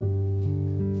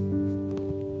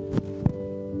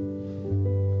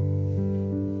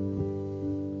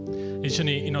一緒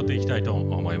に祈っていきたいと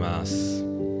思います。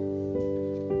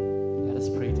Let us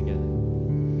pray together.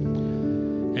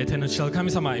 天の父なる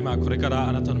神様、今これから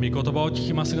あなたの御言葉を聞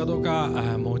きますがどうか、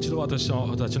もう一度私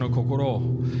たちの心を、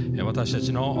私た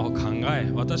ちの考え、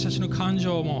私たちの感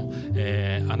情も、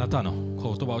あなたの言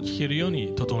葉を聞けるよう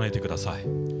に整えてください。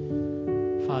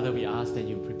Father, we ask that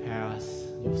you prepare us,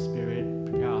 your spirit,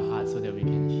 prepare our hearts so that we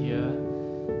can hear,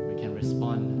 we can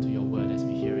respond to your word as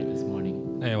we hear it this morning.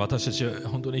 私たち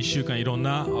本当に1週間いろん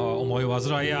な思い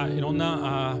煩いやいろん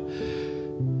な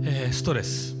ストレ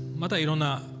ス、またいろん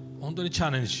な本当にチ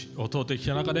ャレンジを通ってき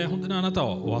た中で本当にあなた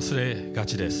を忘れが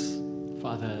ちです。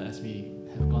 Father, as we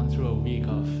have gone through a week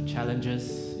of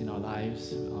challenges in our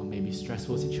lives, maybe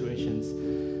stressful situations,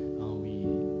 we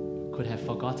could have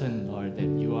forgotten, Lord,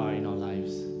 that you are in our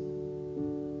lives.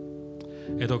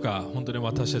 どうか本当に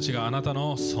私たちがあなた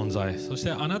の存在、そし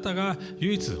てあなたが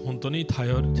唯一本当に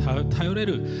頼れ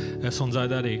る存在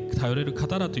であり頼れる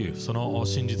方だというその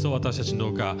真実を私たちにど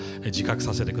うか自覚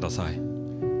させてください。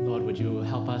 Lord, would you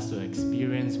help us to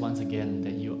experience once again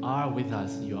that you are with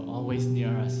us, you are always near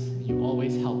us, you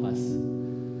always help us,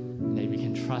 and that we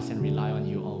can trust and rely on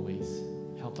you always.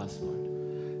 Help us,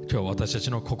 Lord. 今日私た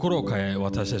ちの心を変え、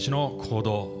私たちの行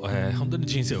動、本当に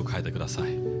人生を変えてくださ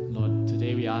い。 Lord,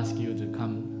 today we ask you to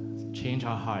come change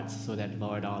our hearts so that,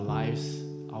 Lord, our lives,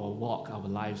 our walk, our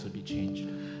lives would be changed.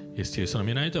 イエス・キリストの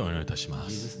皆にてお祈りいたしま In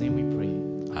す。 Jesus' name we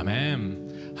pray. アメ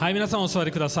ン。はい、皆さんお座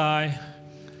りください。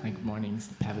Good morning.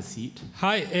 Have a seat.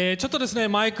 はい、ちょっとですね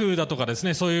マイクだとかです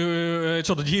ねそういう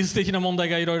ちょっと技術的な問題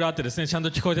がいろいろあってですねちゃん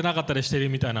と聞こえてなかったりしている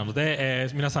みたいなので、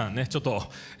皆さんねちょっと、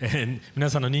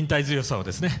皆さんの忍耐強さを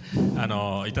ですね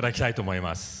いただきたいと思い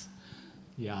ます。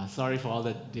 Yeah, sorry for all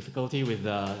the difficulty with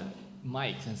the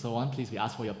mics and so on. Please, we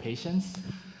ask for your patience.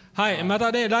 はい、ま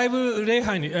たねライブ礼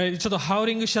拝に、ちょっとハウ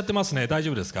リングしちゃってますね。大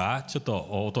丈夫ですか？ちょっと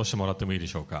落としてもらってもいいで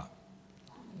しょうか。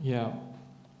 Yeah.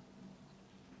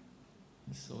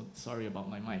 So sorry about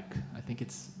my mic. I think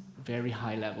it's very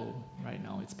high level right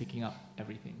now. It's picking up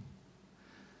everything.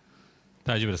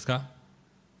 大丈夫ですか？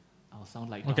 I'll sound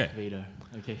like Okay. Darth Vader.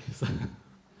 Okay. So,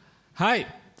 はい。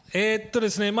で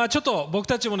すね、ちょっと僕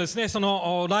たちもですね、そ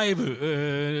のライ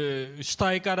ブ主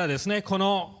体からですね、こ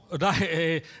の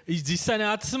実際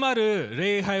に集まる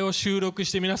礼拝を収録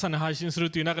して皆さんに配信する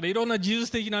という中でいろんな技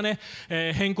術的なね、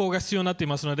変更が必要になってい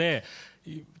ますので、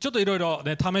ちょっといろいろ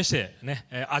ね試してね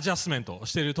アジャスメントを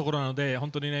しているところなので本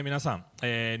当にね皆さん、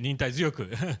忍耐強く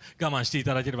我慢してい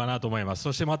ただければなと思います。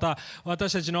そしてまた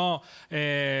私たちの、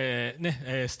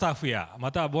スタッフや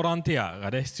またボランティア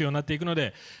がね必要になっていくの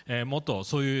で、もっと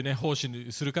そういうね奉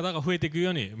仕する方が増えていく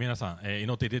ように皆さん、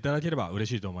祈っていただければ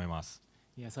嬉しいと思います。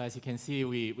 yeah, so as you can see,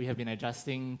 we have been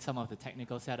adjusting some of the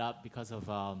technical setup because of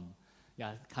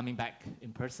coming back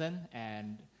in person.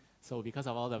 And so because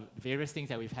of all the various things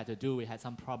that we've had to do, we had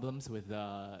some problems with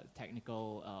the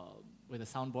technical, with the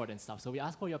soundboard and stuff. So we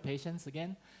ask for your patience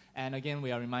again. And again,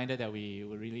 we are reminded that we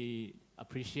would really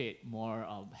appreciate more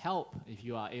help. If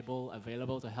you are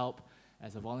available to help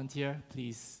as a volunteer,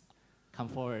 please come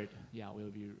forward. Yeah, we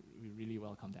really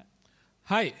welcome that.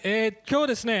 はい、今日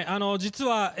ですね実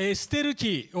は、ステル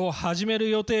記を始める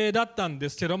予定だったんで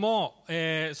すけども、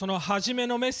その初め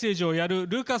のメッセージをやる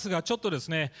ルカスがちょっとです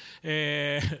ね、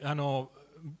なん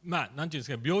ていうんで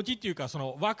すか病気っていうかそ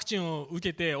のワクチンを受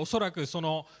けておそらくそ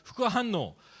の副反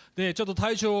応でちょっと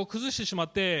体調を崩してしま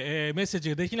って、メッセー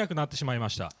ジができなくなってしまいま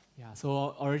した。 Yeah,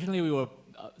 so originally we were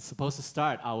supposed to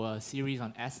start our series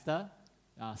on Esther,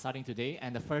 starting today,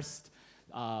 and the first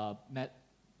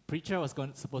preacher was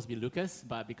supposed to be Lucas,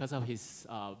 but because of his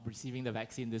receiving the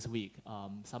vaccine this week,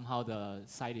 somehow the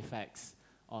side effects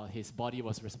or his body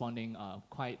was responding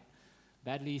quite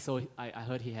badly. So I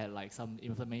heard he had like some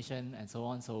inflammation and so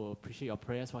on. So appreciate your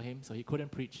prayers for him. So he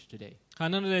couldn't preach today. な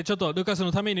のでちょっとルカス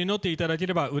のために祈っていただけ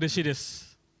れば嬉しいです。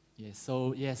 Yes.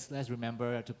 So yes, let's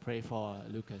remember to pray for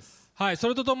Lucas. はい、そ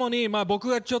れとともに、僕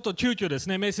がちょっと急遽です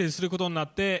ねメッセージすることにな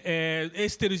って、エ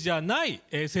ステルじゃない、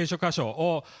聖書箇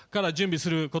所から準備す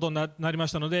ることに なりま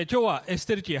したので今日はエス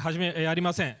テル記やり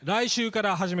ません。来週か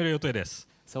ら始める予定です。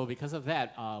 So because of that,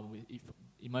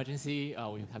 emergency,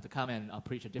 we have to come and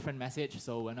preach a different message.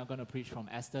 So we're not going to preach from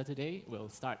Esther today. We'll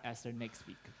start Esther next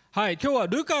week. はい、今日は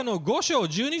ルカの5章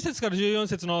12節から14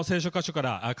節の聖書箇所か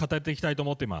ら語っていきたいと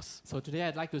思っています。 So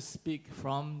today I'd like to speak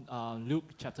from Luke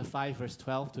chapter 5 verse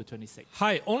 12 to 26.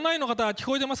 はい、オンラインの方聞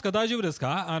こえてますか？大丈夫です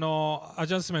か？ア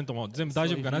ジャスメントも全部大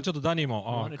丈夫かな？ちょっとダニー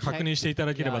も確認していた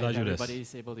だければ大丈夫です。 Everybody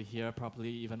is able to hear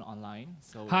properly even online.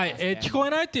 So はい、聞こえ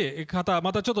ないっていう方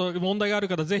またちょっと問題がある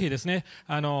方ぜひですね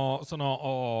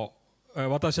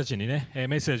私たちにね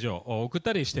メッセージを送っ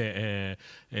たりして、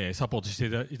サポートし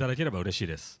ていただければ嬉しい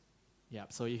です。Yeah,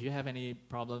 so if you have any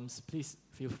problems, please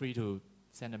feel free to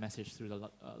send a message through the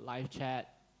live chat.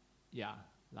 Yeah,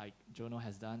 like Jono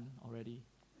has done already.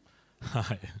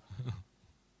 はい。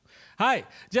はい。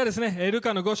じゃあですね、ル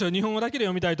カの5章、日本語だけで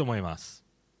読みたいと思います。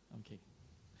Okay.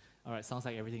 All right, sounds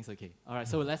like everything's okay. All right,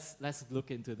 so let's look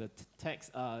into the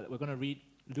text. We're going to read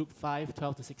Luke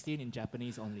 5:12 to 16 in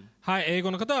Japanese only. はい、英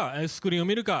語の方はスクリーンを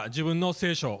見るか、自分の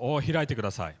聖書を開いてくだ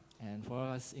さい。And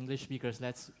for us English speakers,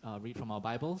 let's read from our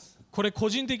Bibles. これ個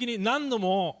人的に何度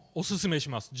もお勧めし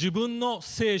ます。自分の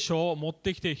聖書を持っ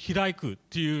てきて開くっ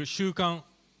ていう習慣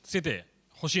つけて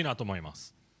ほしいなと思いま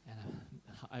す。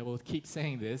I will keep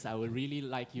saying this. I would really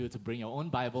like you to bring your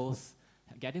own Bibles,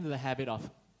 get into the habit of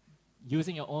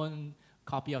using your own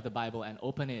copy of the Bible and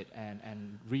open it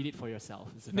and read it for yourself.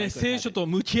 It's a very ね、 good 聖書 habit. と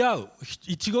向き合う、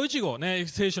一語一語、ね、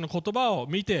聖書の言葉を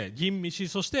見て吟味し、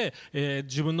そして、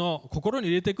自分の心に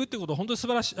入れていくってことは本当に素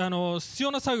晴らしい、必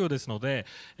要な作業ですので、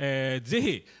ぜ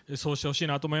ひそうしてほしい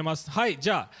なと思います。はい、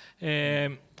じゃあ、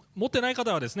持ってない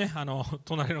方はですね、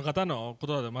隣の方の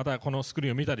言葉でまたこのスクリ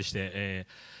ーンを見たりして、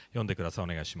読んでください。お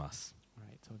願いします。All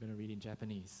right, so we're going to read in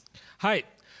Japanese. はい。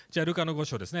じゃあルカの5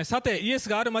章ですね。さてイエス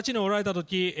がある町におられた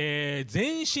時、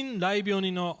全身癩病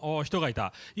人の人がい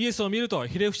た。イエスを見ると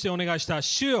ひれ伏してお願いした。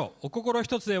主よ、お心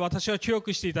一つで私は清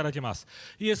くしていただきます。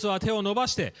イエスは手を伸ば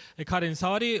して彼に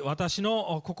触り、私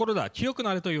の心だ、清く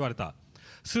なれと言われた。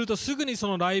するとすぐにそ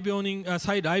の癩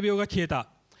病が消えた。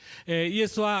イエ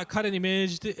スは彼に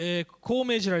こう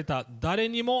命じられた。誰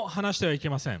にも話してはいけ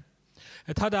ません。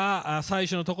ただ祭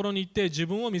司のところに行って自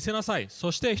分を見せなさい。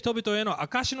そして人々への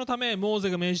証のためモー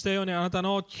ゼが命じたようにあなた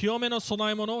の清めの供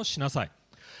え物をしなさい。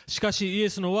しかしイエ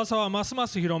スの噂はますま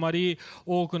す広まり、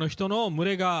多くの人の群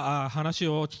れが話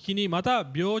を聞きに、また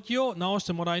病気を治し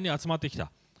てもらいに集まってき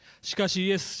た。しかし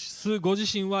イエスご自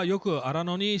身はよく荒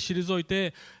野に退い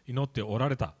て祈っておら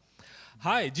れた。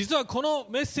はい、実はこの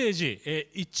メッセージ、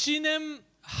1年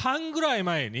半ぐらい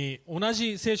前に同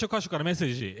じ聖書箇所からメッセ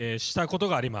ージ、したこと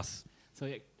があります。So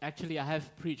actually, I have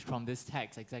preached from this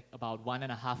text about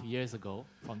 1.5 years ago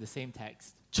from the same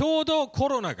text. ちょうどコ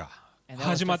ロナが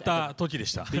始まった時で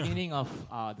した。Beginning of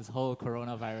this whole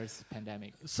coronavirus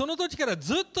pandemic. その時から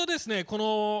ずっとですね、こ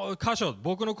の箇所、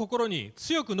僕の心に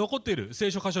強く残っている聖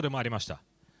書箇所でもありました。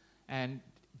And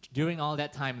during all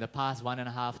that time, the past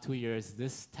 1.5-2 years,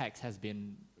 this text has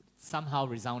been somehow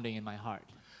resounding in my heart.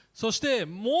 そして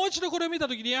もう一度これを見た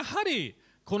時にやはり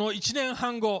この1年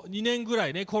半後、2年ぐら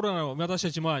いね、コロナを私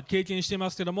たちも経験していま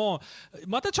すけども、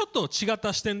またちょっと違っ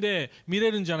た視点で見れ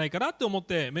るんじゃないかなと思っ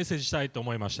てメッセージしたいと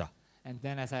思いました。And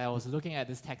then as I was looking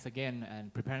at this text again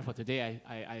and preparing for today,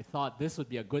 I thought this would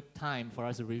be a good time for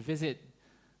us to revisit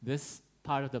this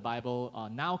part of the Bible,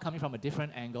 now coming from a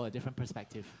different angle, a different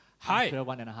perspective. はい。 After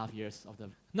 1.5 years of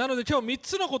the なので今日3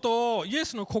つのことをイエ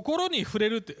スの心に触れ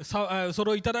る、そ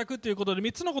れをいただくということで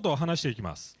3つのことを話していき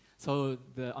ます。So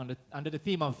under the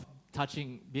theme of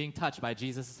being touched by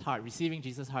Jesus' heart, receiving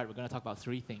Jesus' heart, we're going to talk about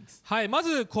 3 things. はい、ま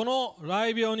ずこの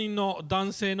癩病人の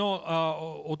男性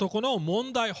の男の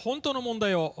問題、本当の問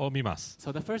題を見ます。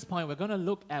So the first point, we're going to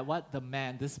look at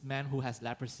this man who has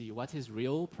leprosy, what's his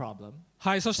real problem.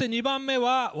 はい、そして2番目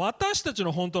は私たち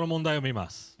の本当の問題を見ま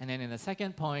す。And then in the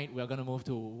second point, we're going to move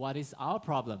to what is our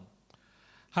problem.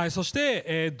 はい、そし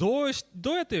て、どう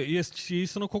やってイエス・キリ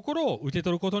ストの心を受け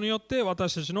取ることによって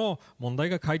私たちの問題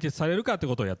が解決されるかという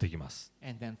ことをやっていきます。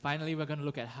And then finally, we're going to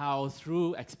look at how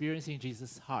through experiencing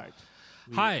Jesus' heart,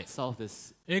 we はい。 solve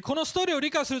this. このストーリーを理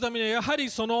解するためにはやはり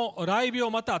その癩病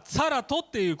またツァラトっ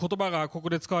ていう言葉がここ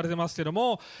で使われてますけど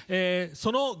も、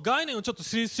その概念をちょっと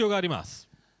知る必要があります。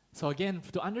So again,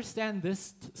 to understand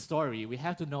this story, we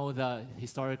have to know the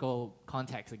historical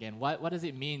context again. What does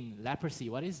it mean, leprosy?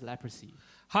 What is leprosy?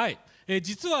 はい、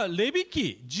実はレビ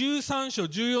記13章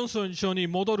14章に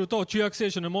戻ると、旧約聖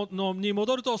書に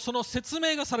戻るとその説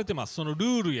明がされています。そのル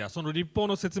ールやその立法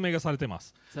の説明がされていま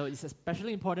す。 So it's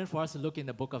especially important for us to look in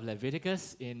the book of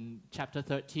Leviticus in chapter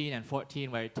 13 and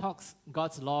 14 where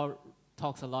God's law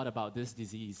talks a lot about this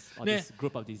disease or this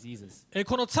group of diseases.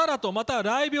 このツァラとまた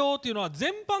癩病というのは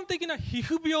全般的な皮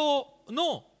膚病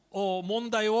の問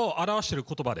題を表している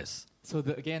言葉です。So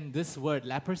again, this word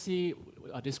leprosy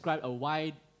describes a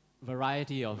wide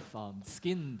variety of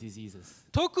skin diseases.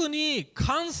 特に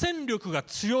感染力が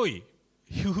強い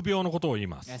皮膚病のことを言い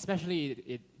ます。 Especially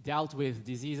it dealt with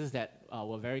diseases that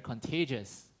were very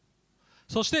contagious.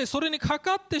 そしてそれにか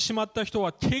かってしまった人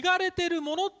は汚れている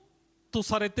ものと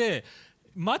されて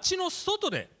町の外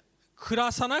で暮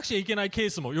らさなくちゃいけないケー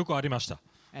スもよくありました。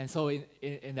 And so in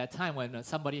that time when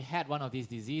somebody had one of these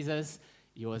diseases,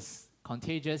 it was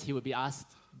contagious,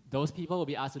 those people would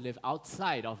be asked to live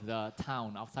outside of the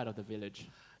town, outside of the village.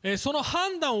 その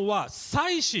判断は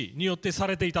祭司によってさ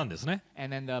れていたんですね。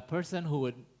And then the person who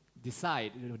would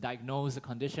decide, diagnose the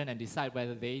condition and decide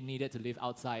whether they needed to live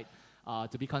outside,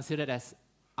 to be considered as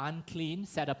unclean,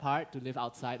 set apart to live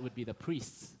outside would be the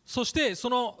priests. そしてそ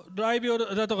の雷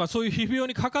病だとかそういう皮膚病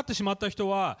にかかってしまった人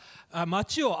は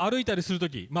街を歩いたりすると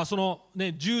き、その、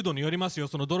重度によりますよ、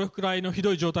そのどれくらいのひ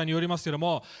どい状態によりますけど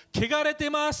も、汚れて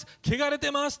ます、汚れ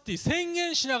てますって宣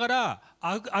言しながら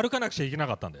歩かなくちゃいけな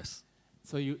かったんです。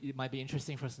So it might be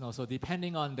interesting for us to know. So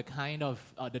depending on the kind of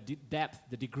the depth,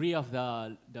 the degree of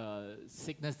the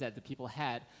sickness that the people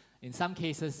had, in some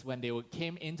cases when they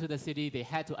came into the city, they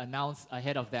had to announce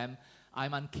ahead of them,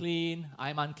 "I'm unclean,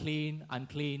 I'm unclean,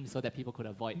 unclean," so that people could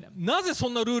avoid them. なぜそ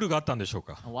んなルールがあったんでしょう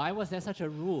か。Why was there such a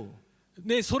rule?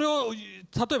 それを例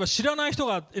えば知らない人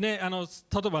が、例え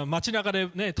ば街中で、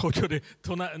東京で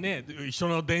一緒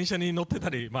の電車に乗ってた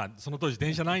り、その当時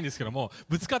電車ないんですけども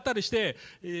ぶつかったりして、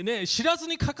知らず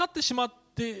にかかってしまっ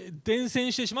て伝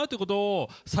染してしまうということを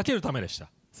避けるためでした。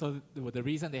So the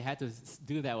reason they had to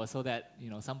do that was so that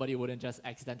somebody wouldn't just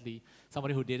accidentally,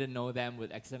 somebody who didn't know them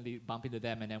would accidentally bump into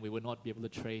them, and then we would not be able to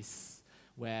trace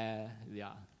where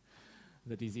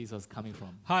the disease was coming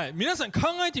from. はい、皆さん考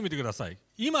えてみてください。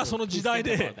今その時代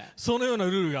でそのような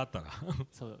ルールがあったら。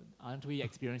So aren't we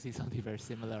experiencing something very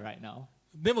similar right now?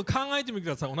 でも考えてみてく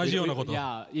ださい。同じようなこと。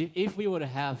Yeah, if we would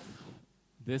have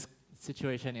this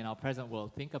situation in our present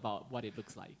world, think about what it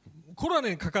looks like. コロナ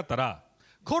にかかったら。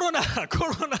コロナっ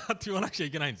て言わなくちゃ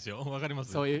いけないんですよ。わかりま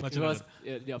す？ So if it was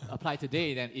applied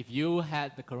today, then if you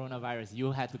had the coronavirus,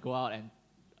 you had to go out and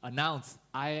announce,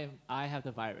 I have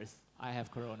the virus, I have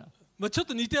corona. ちょっ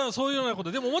と似てるそういうようなこ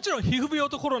とでももちろん皮膚病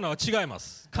とコロナは違いま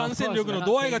す。感染力の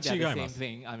度合いが違います。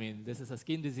This is a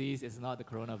skin disease, it's not the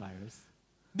coronavirus.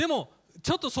 でも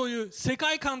ちょっとそういう世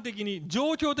界観的に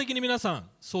状況的に皆さん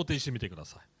想定してみてくだ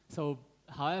さい。So,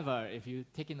 however, if you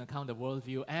take into account the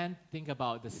worldview and think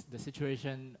about the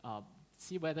situation,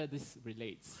 see whether this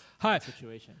relates to the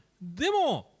situation. で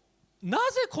もな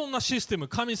ぜこんなシステム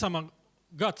神様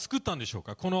が作ったんでしょう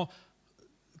か。この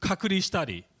隔離した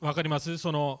り、わかります？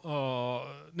その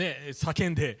叫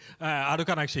んで歩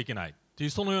かなくちゃいけないという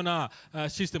そのような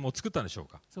システムを作ったんでしょう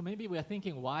か。So maybe we are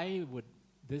thinking, why would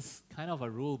this kind of a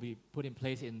rule be put in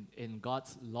place in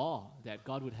God's law, that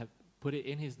God would have put it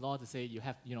in His law to say you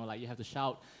have to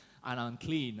shout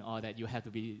unclean, or that you have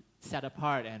to be set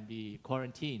apart and be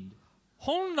quarantined.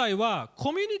 本来は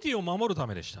コミュニティを守るた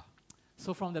めでした。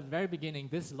So from the very beginning,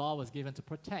 this law was given to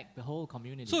protect the whole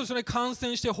community. そうですね。感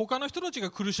染して他の人たち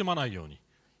が苦しまないように。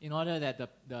In order that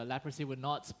the leprosy would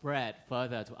not spread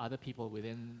further to other people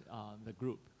within the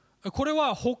group. これ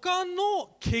は他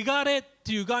の汚れっ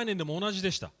ていう概念でも同じ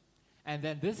でした。And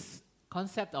then this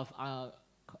concept of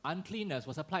uncleanness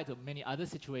was applied to many other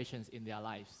situations in their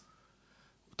lives.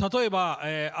 例えば、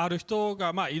ある人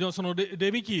が、その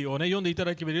レビ記を、読んでいた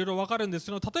だければいろいろ分かるんです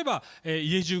けど、例えば、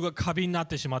家中がカビになっ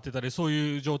てしまってたりそう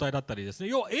いう状態だったりですね。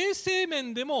要は衛生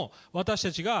面でも私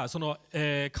たちがその、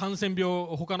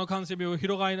他の感染病を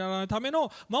広がらないため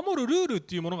の守るルールっ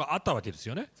ていうものがあったわけです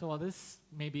よね。So while this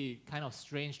may be kind of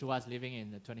strange to us living in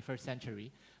the 21st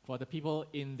century, for the people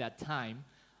in that time,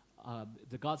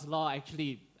 the God's law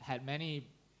actually had many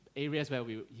areas where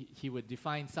he would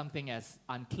define something as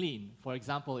unclean. For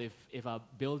example, if a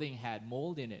building had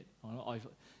mold in it, or if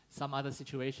some other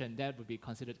situation, that would be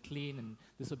considered clean, and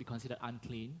this would be considered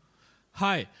unclean.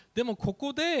 はい。でもこ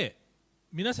こで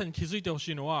皆さんに気づいてほし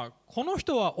いのは、この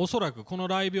人はおそらくこの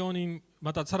雷病に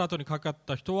またサラトにかかっ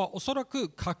た人はおそらく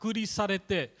隔離され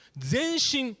て全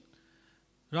身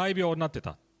雷病になって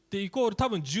た。でイコール多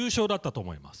分重症だったと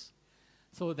思います。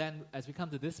So then, as we come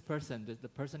to this person, the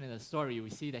person in the story, we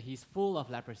see that he's full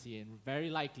of leprosy, and very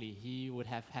likely he would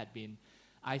have had been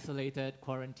isolated,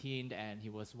 quarantined, and he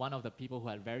was one of the people who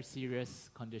had very serious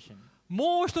condition.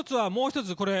 もう一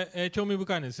つこれ、興味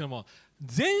深いんですけども、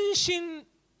全身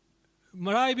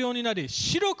雷病になり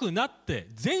白くなって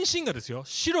全身がですよ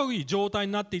白い状態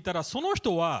になっていたらその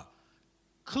人は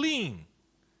クリーン、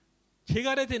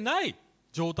汚れてない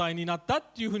状態になったっ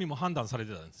ていうふうにも判断され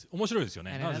てたんです。面白いですよ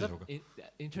ね。なぜでしょうか。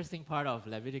Interesting part of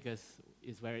Leviticus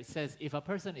is where it says if a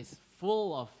person is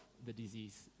full of the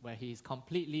disease, where he is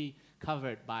completely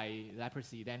covered by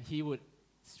leprosy, then he would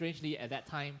strangely at that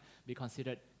time be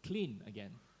considered clean again.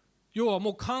 要は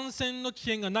もう感染の危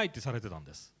険がないってされてたん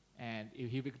です。And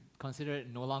he would be considered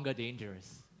no longer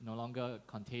dangerous, no longer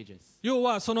contagious. 要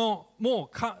はそのも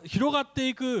う広がって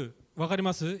いくわかり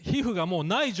ます？皮膚がもう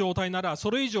ない状態なら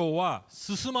それ以上は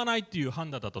進まないっていう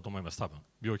判断だったと思います。多分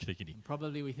病気的に。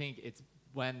Probably we think it's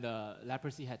when the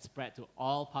leprosy had spread to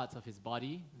all parts of his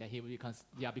body that he would be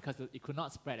because it could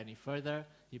not spread any further,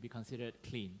 he'd be considered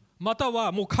clean. また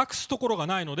はもう隠すところが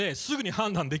ないのですぐに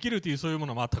判断できるというそういうも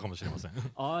のもあったかもしれません。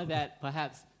Or that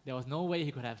perhaps there was no way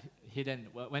he could have hidden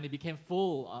when it became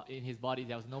full in his body.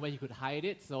 There was no way he could hide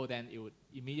it, so then it would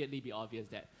immediately be obvious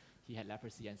that he had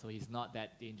leprosy, and so he's not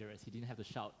that dangerous. He didn't have to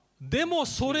shout. でも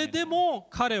それでも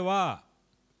彼は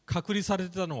隔離され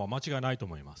てたのは間違いないと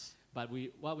思います。But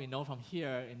what we know from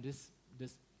here in this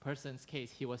person's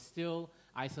case, he was still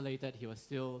isolated. He was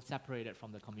still separated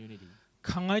from the community.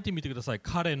 考えてみてください。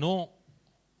彼の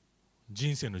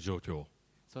人生の状況。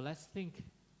So let's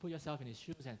put yourself in his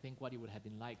shoes and think what it would have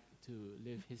been like to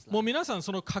live his もう life. 皆さん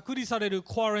その隔離される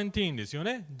クアランティーンですよ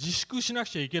ね。自粛しなく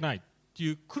ちゃいけないって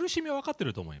いう苦しみは分かって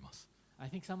ると思います。I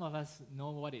think some of us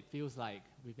know what it feels like.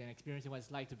 We've been experiencing what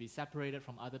it's like to be separated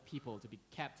from other people, to be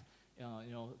kept,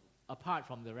 apart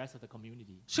from the rest of the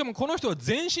community. しかもこの人は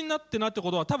全身になってこ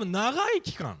とは多分長い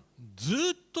期間ずっ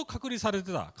と隔離され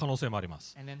てた可能性もありま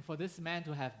す。 And then for this man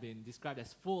to have been described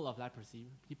as full of leprosy,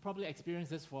 he probably experienced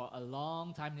this for a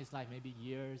long time in his life, maybe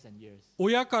years and years.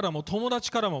 親からも友達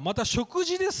からもまた食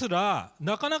事ですら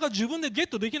なかなか自分でゲッ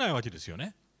トできないわけですよ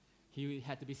ね。He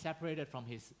had to be separated from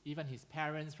even his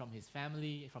parents, from his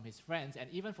family, from his friends,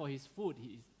 and even for his food,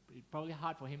 it's probably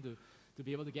hard for him to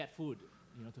be able to get food,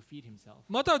 to feed himself.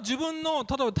 また自分の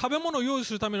例えば食べ物を用意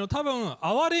するための多分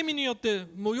憐れみによって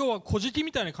もう要は小じ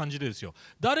みたいな感じでですよ。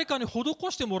誰かに施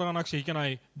してもらわなくちゃいけな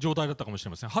い状態だったかもし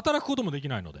れません。働くこともでき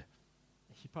ないので。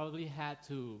He probably had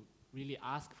to really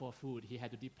ask for food. He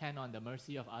had to depend on the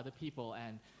mercy of other people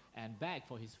and beg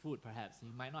for his food. Perhaps he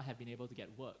might not have been able to get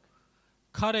work.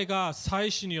 彼が祭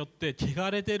司によって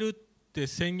汚れてるって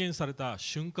宣言された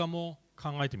瞬間も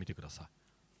考えてみてくださ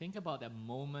い。 Think about that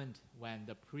moment when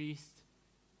the priest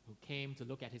who came to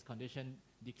look at his condition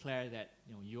declared that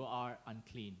you are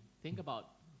unclean. Think about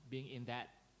being in that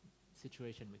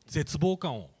situation with him. 絶望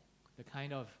感を。 The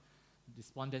kind of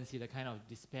despondency, the kind of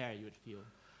despair you would feel.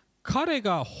 彼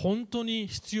が本当に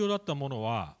必要だったもの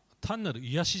は単なる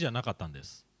癒しじゃなかったんで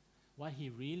す。 What he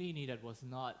really needed was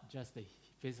not just the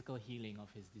physical healing of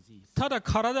his disease. ただ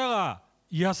体が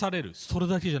癒される、それ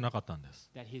だけじゃなかったんです。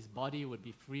 That his body would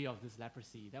be free of this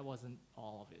leprosy. That wasn't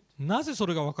all of it. なぜそ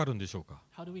れがわかるんでしょうか。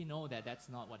 How do we know that that's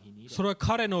not what he needed? それは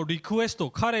彼のリクエスト、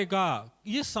彼が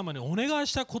イエス様にお願い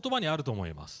した言葉にあると思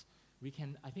います。 I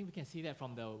think we can see that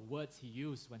from the words he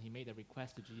used when he made a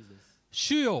request to Jesus.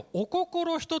 主よ、お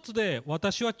心一つで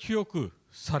私は清く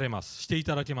されます、してい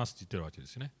ただけますって言ってるわけで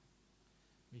すね。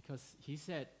Because he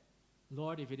said,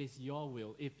 Lord, if it is your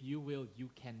will, if you will, you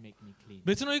can make me clean.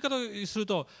 別の言い方をする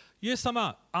と、イエス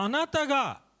様、あなた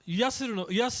が癒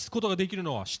すことができる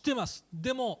のは知ってます。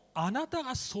でも、あなた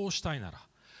がそうしたいな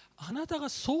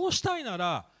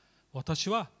ら、私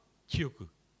は清く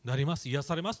なります、癒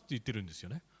されますって言ってるんですよ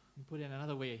ね。Put it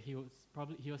another way, he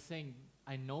was saying,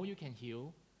 I know you can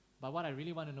heal, but what I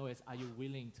really want to know is, are you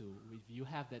willing to? If you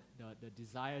have the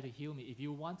desire to heal me, if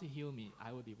you want to heal me,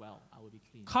 I will be well, I will be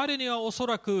clean. 彼にはおそ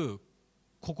らく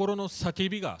心の叫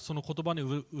びがその言葉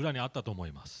の裏にあったと思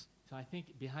います。 So I think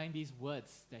behind these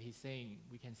words that he's saying,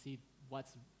 we can see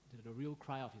what's the real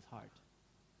cry of his heart.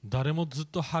 誰もずっ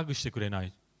とハグしてくれな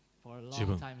い。 For a 自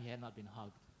分。 long time he had not been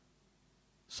hugged.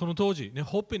 その当時、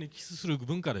ほっぺにキスする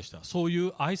文化でした。そういう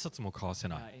挨拶も交わせ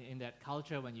ない。 In that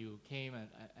culture, when you came and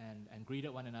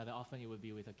greeted one another, often it would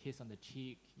be with a kiss on the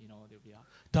cheek. There would be a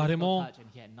誰 physical も touch, and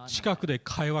he had none of 近 that. くで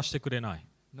会話してくれない。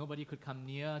 Nobody could come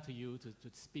near to you to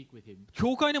speak with him.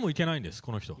 教会にも行けないんです、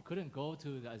この人 He。couldn't go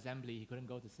to the assembly. He couldn't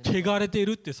go to synagogue 汚れてい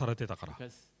るってされてたから。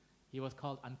 because he was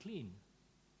called unclean.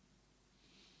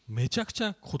 めちゃくち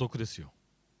ゃ孤独ですよ。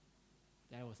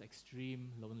 There was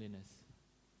extreme loneliness.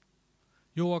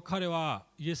 要は彼は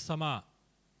イエス様、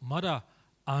まだ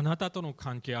あなたとの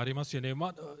関係ありますよね。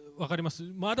わかります。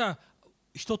まだ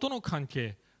人との関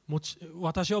係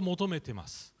私は求めてま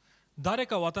す。誰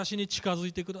か私に近づ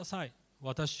いてください。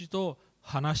私と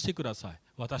話してください。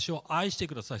私を愛して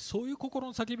ください。そういう心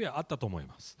の叫びはあったと思い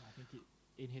ます。 I think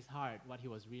in his heart, what he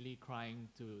was really crying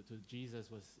to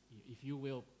Jesus was, if you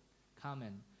will come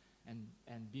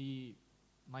and be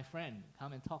my friend,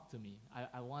 come and talk to me.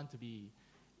 I want to be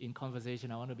in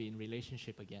conversation. I want to be in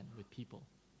relationship again with people.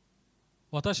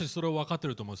 私たちそれを分かってい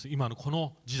ると思うんです。今のこ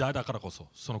の時代だからこそ、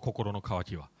その心の渇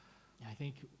きは。 I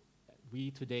think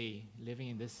we today, living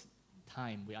in this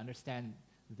time, we understand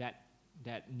that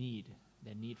need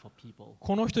for people.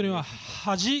 この人には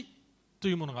恥と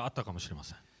いうものがあったかもしれま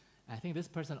せん。 I think this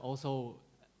person also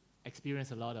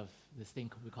experienced a lot of this thing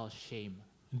we call shame.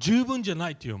 十分じゃな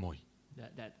いという思い、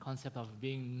 that concept of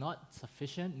being not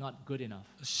sufficient, not good enough.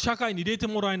 社会に入れて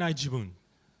もらえない自分、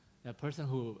 A person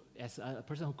who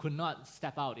could not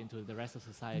step out into the rest of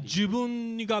society. 自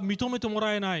分が認めても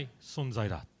らえない存在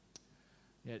だ。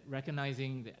 Yet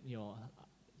recognizing that,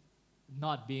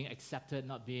 not being accepted,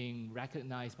 not being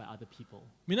recognized by other people.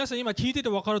 皆さん今聞いてて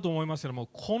分かると思いますけども、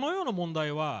このような問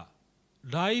題は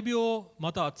雷病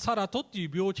またはサラトってい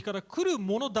う病気から来る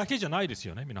ものだけじゃないです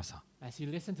よね、皆さん。 As you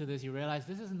listen to this, you realize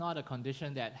this is not a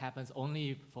condition that happens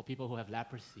only for people who have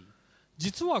leprosy.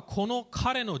 実はこの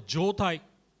彼の状態、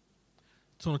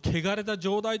その汚れた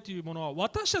状態というものは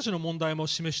私たちの問題も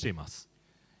示しています。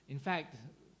 In fact,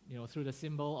 through the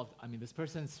symbol of, this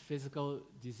person's physical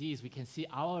disease, we can see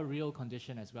our real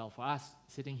condition as well. For us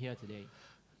sitting here today,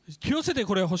 気をつけて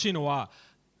これ欲しいのは、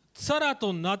サラ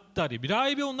トになったり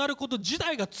雷病になること自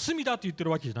体が罪だと言って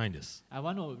るわけじゃないんです。 I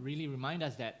want to really remind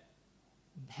us that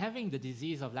having the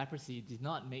disease of leprosy did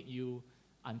not make you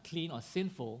unclean or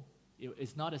sinful.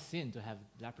 It's not a sin to have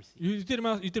leprosy. 言って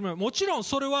みます。もちろん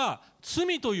それは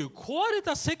罪という壊れ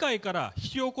た世界から引き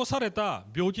起こされた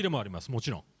病気でもあります。も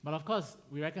ちろん。 But of course,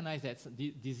 we recognize that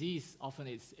disease often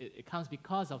it comes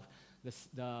because of the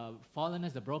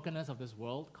fallenness, the brokenness of this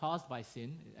world caused by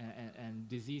sin, and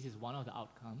disease is one of the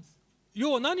outcomes.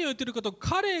 要は何を言ってるかと、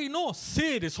彼の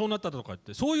せいでそうなったとか言っ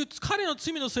て、そういう彼の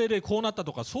罪のせいでこうなった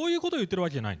とか、そういうことを言ってるわ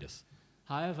けじゃないんです。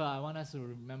 However, I want us to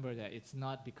remember that it's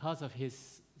not because of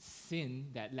his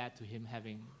sin that led to him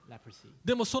having leprosy.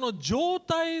 でもその状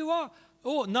態を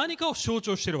何かを象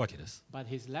徴しているわけです。 But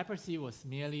his leprosy was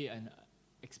merely an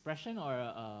expression or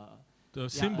a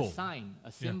symbol. sign,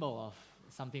 a symbol of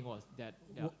something was that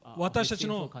of 私 his たち sinful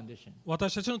の condition.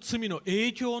 私たちの罪の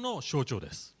影響の象徴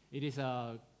です。 It is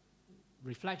a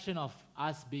reflection of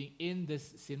us being in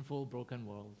this sinful, broken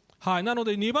world. はい、なの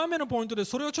で2番目のポイントで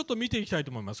それをちょっと見ていきたいと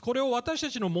思います。これを私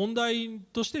たちの問題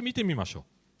として見てみましょう。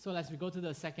 So as we go to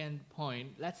the second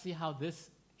point, let's see how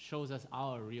this shows us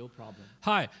our real problem.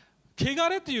 はい、汚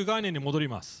れという概念に戻り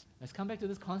ます。 Let's come back to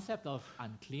this concept of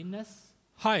uncleanness.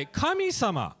 はい、神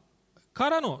様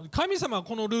は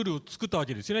このルールを作ったわ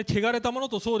けですよね。汚れたもの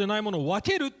とそうでないものを分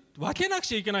けなく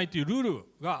ちゃいけないというルール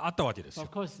があったわけです So よ。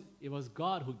 of course, it was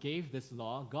God who gave this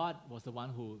law. God was the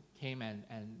one who came and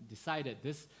decided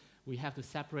this. We have to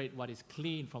separate what is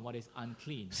clean from what is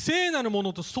unclean. 聖なるも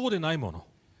のとそうでないもの、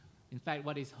 In fact,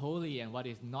 what is holy and what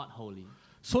is not holy.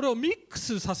 それをミック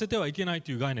スさせてはいけない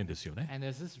という概念ですよね。 And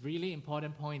there's this really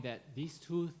important point that these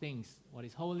two things, what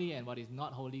is holy and what is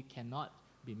not holy, cannot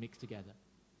be mixed together.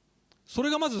 そ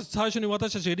れがまず最初に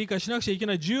私たちが理解しなくちゃいけ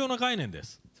ない重要な概念で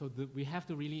す。 So we have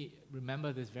to really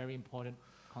remember this very important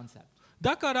concept.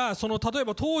 だから例え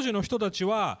ば当時の人たち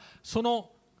はそ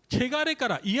の汚れか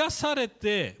ら癒され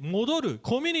て戻る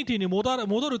コミュニティに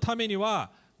戻るために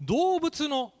は動物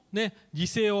の、犠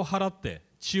牲を払って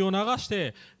血を流し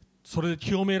てそれで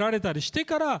清められたりして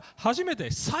から初め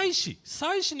て祭司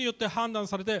によって判断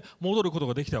されて戻ること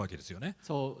ができたわけですよね。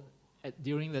 So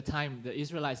during the time, the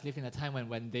Israelites lived in a time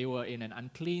when they were in an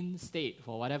unclean state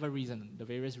for whatever reason, the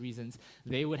various reasons,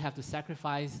 they would have to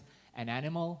sacrifice an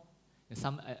animal, and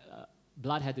some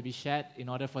blood had to be shed in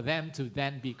order for them to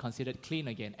then be considered clean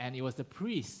again. And it was the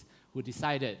priest who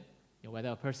decided whether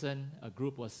a person, a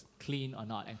group was clean or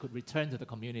not and could return to the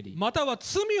community. または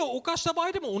罪を犯した場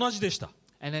合でも同じでした。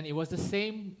 And then it was the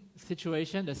same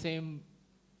situation, the same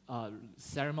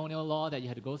ceremonial law that you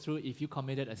had to go through if you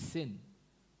committed a sin.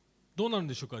 どうなるん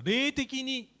でしょうか。霊的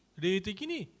に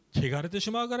汚れてし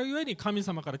まうからゆえに神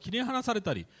様から切り離され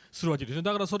たりするわけです。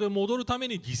だからそれを戻るため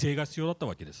に犠牲が必要だった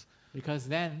わけです。 Because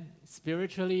then,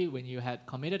 spiritually, when you had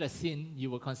committed a sin, you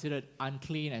were considered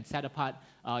unclean and set apart.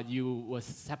 You were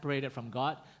separated from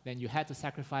God. Then you had to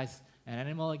sacrifice an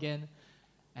animal again,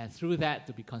 and through that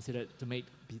to be considered to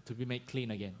be made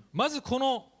clean again. まずこ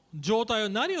の状態は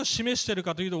何を示している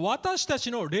かというと、私た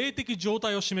ちの霊的状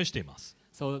態を示しています。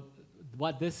 So,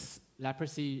 what this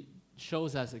leprosy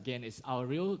shows us again is our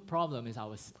real problem is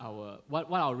what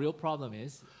our real problem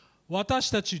is. 私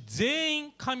たち全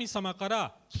員神様か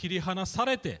ら切り離さ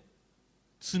れて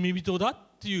罪人だっ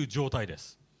ていう状態で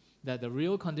す。 That the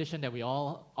real condition that we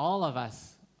all of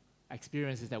us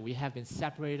experience is that we have been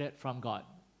separated from God,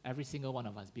 every single one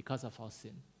of us, because of our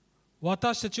sin.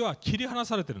 私たちは切り離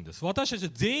されてるんです。私たち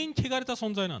は全員汚れた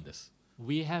存在なんです。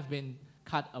 We have been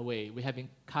cut away. We have been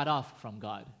cut off from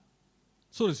God.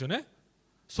 そうですよね。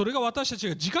それが私たち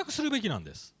が自覚するべきなん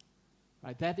です。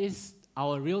 Right? That is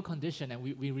our real condition, and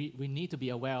we need to be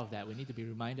aware of that. We need to be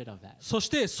reminded of that. そし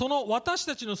て私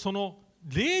たちのその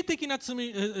霊的な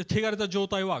汚れた状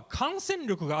態は感染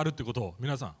力があるということを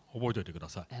皆さん覚えておいてくだ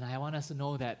さい。 And I want us to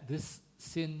know that this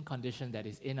sin condition that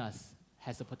is in us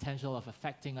has the potential of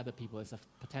affecting other people, has the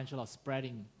potential of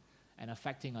spreading and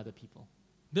affecting other people.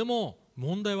 でも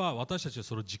問題は私たちは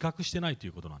それを自覚してないとい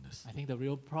うことなんです。 I think the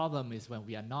real problem is when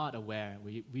we are not aware.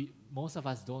 Most of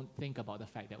us don't think about the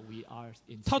fact that we are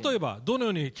in sin. 例えばどの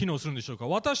ように機能するんでしょうか。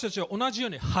私たちは同じよ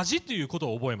うに恥というこ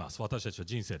とを覚えます。私たちは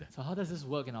人生で。 So how does this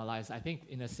work in our lives? I think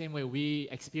in the same way we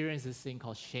experience this thing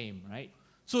called shame, right?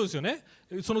 そうですよね。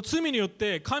その罪によっ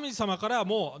て神様から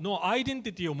ものアイデンテ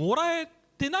ィティをもらえ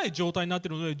てない状態になって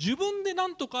いるので、自分で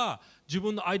何とか自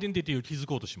分のアイデンティティを築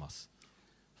こうとします。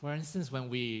For instance, when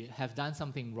we have done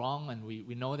something wrong and we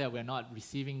know that we're not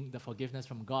receiving the forgiveness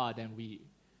from God, and we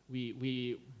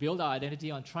build our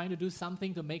identity on trying to do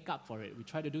something to make up for it. We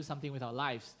try to do something with our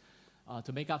lives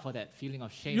to make up for that feeling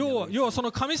of shame. 要はそ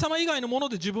の神様以外のもの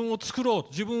で自分を作ろう、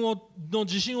自分の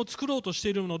自信を作ろうとして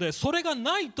いるので、それが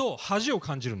ないと恥を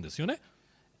感じるんですよね。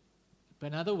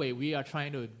But another way, we are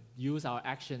trying to use our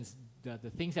actions,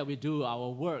 the things that we do, our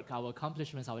work, our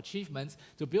accomplishments, our achievements,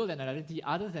 to build an identity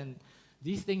other than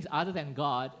these things other than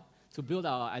God, to build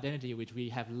our identity which we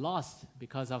have lost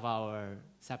because of our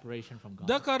separation from God.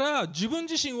 だから自分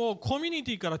自身をコミュニ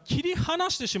ティから切り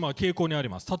離してしまう傾向にあり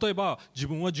ます。例えば自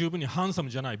分は十分にハンサム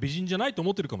じゃない、美人じゃないと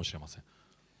思っているかもしれません。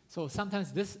So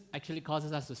sometimes this actually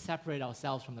causes us to separate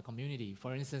ourselves from the community.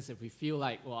 For instance, if we feel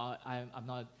like, well, I'm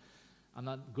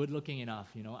not good looking enough,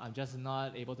 I'm just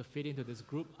not able to fit into this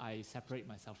group, I separate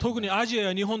myself from 特に them. アジア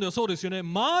や日本ではそうですよね。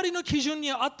周りの基準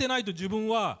に合ってないと自分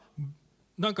は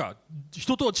なんか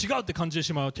人とは違うって感じて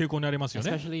しまう傾向にありますよね。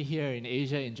 Especially here in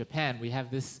Asia, in Japan, we have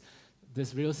this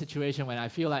real situation when I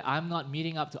feel like I'm not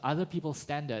meeting up to other people's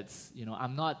standards.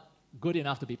 I'm not good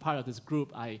enough to be part of this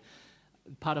group.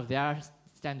 Part of their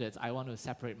standards, I want to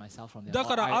separate myself from them. だ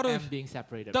から I am being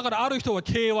separated. だからある人は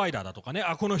KY だとかね、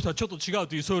この人はちょっと違う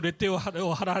というそういうレッテル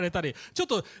を貼られたり、ちょっ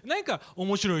と何か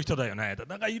面白い人だよね。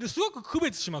なんかすごく区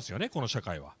別しますよね、この社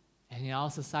会は。 And in our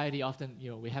society, often,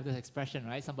 we have this expression,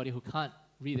 right? Somebody who can't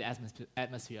read the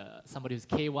atmosphere, somebody who's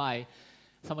KY,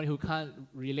 somebody who can't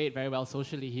relate very well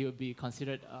socially, he would be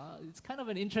considered, it's kind of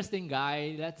an interesting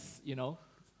guy. That's,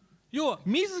 要は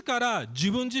自ら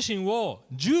自分自身を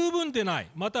十分でない、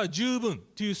または十分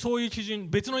というそういう基準、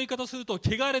別の言い方をすると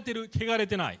汚れてる、汚れ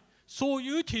てない、そう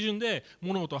いう基準で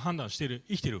物事を判断している、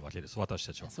生きているわけです、私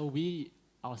たちは。So we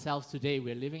ourselves today,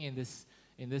 we're living in this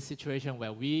situation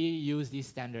where we use these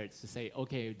standards to say,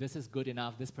 okay, this is good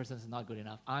enough, this person is not good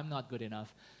enough, I'm not good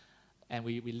enough, and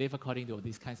we live according to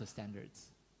these kinds of standards.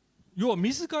 要は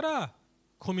自ら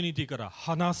コミュニティから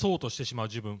離そうとしてしまう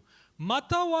自分、ま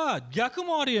たは逆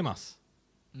もありえます。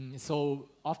So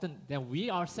often then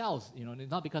we ourselves,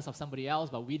 not because of somebody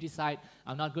else, but we decide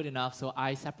I'm not good enough, so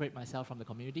I separate myself from the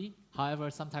community.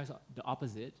 However, sometimes the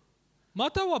opposite.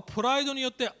 またはプライドによ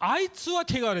ってあいつは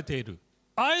汚れている、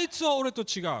あいつは俺と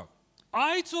違う、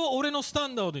あいつは俺のスタ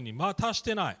ンダードに達し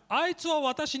てない、あいつは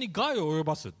私に害を及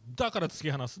ばす、だから突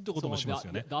き放すってこともします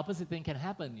よね。 The opposite thing can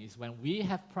happen is when we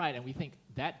have pride and we think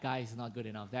that guy is not good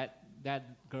enough, that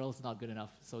girl is not good enough,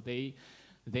 so they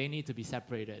need to be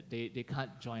separated. They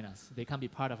can't join us. They can't be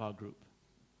part of our group.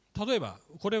 例えば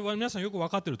これは皆さんよく分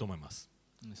かっていると思います。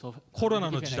 So コロナ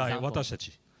の to give 時 you an 代、 example, 私た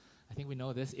ち I think we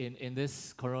know this in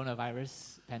this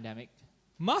coronavirus pandemic.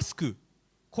 マスク、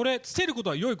これつけること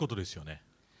は良いことですよね。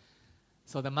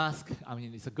 So the mask, I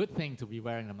mean, it's a good thing to be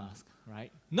wearing a mask,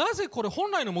 right? なぜこれ本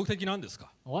来の目的なんです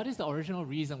か。 What is the original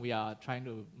reason we are trying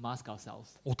to mask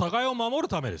ourselves? お互いを守る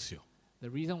ためですよ。 The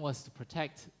reason was to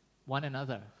protect one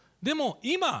another. でも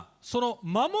今その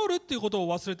守るっていうこと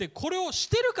を忘れて、これをし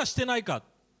てるかしてないかっ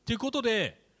ていうこと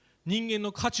で人間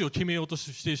の価値を決めようと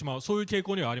してしまう、そういう傾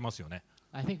向にはありますよね。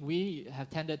 I think we have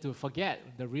tended to forget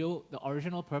the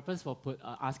original purpose for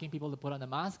asking people to put on the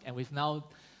mask, and we've now,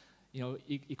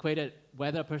 equated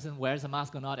whether a person wears a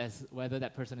mask or not as whether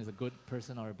that person is a good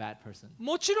person or a bad person.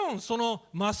 もちろんその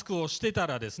マスクをしてた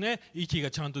らですね、息が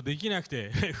ちゃんとできなくて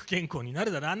不健康にな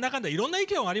るだなんだかんだいろんな意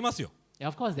見はありますよ。 Yeah,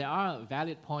 of course, there are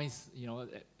valid points,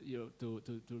 to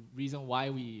reason why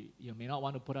we may not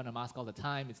want to put on a mask all the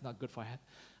time. It's not good for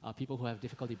people who have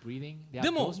difficulty breathing. There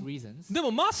are those reasons. でも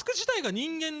マスク自体が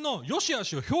人間の良し悪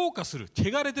しを評価する、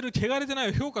汚れてる汚れてない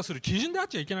を評価する基準であっ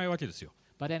ちゃいけないわけですよ。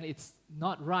 But then it's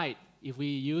not right if we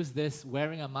use this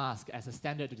wearing a mask as a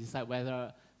standard to decide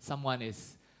whether someone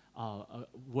is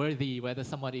worthy, whether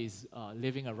somebody is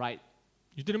living a right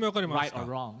言ってる意味わかります or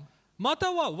か。 wrong. ま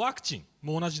たはワクチン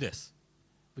も同じです。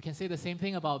 We can say the same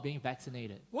thing about being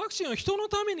vaccinated. ワクチンは人の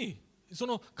ために、そ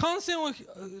の感染を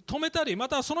止めたり、ま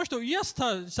たはその人を癒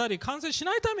したり、感染し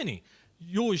ないために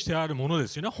用意してあるもので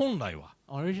すよね、本来は。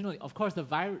 Originally, of course,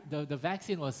 the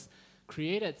vaccine was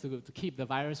created to keep the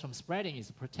virus from spreading, is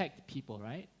to protect people,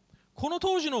 right? この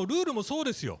当時のルールもそう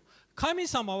ですよ。神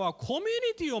様はコミュ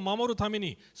ニティを守るため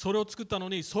にそれを作ったの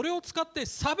に、それを使って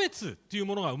差別っていう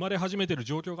ものが生まれ始めている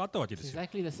状況があったわけで It's すよ。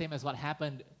 exactly the same as what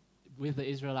happened with the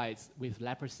Israelites with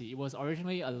leprosy. It was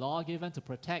originally a law given to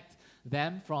protect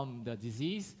them from the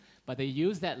disease, but they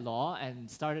used that law and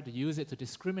started to use it to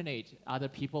discriminate other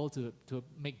people, to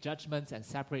make judgments and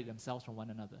separate themselves from one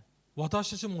another. 私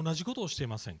たちも同じことをしてい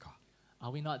ませんか？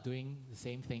 Are we not doing the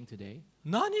same thing today?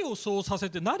 何がそうさせ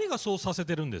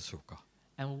てるんでしょうか？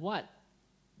 And what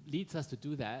leads us to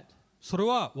do that? それ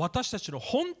は私たちの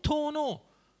本当の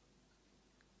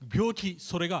病気、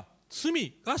それが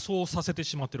罪がそうさせて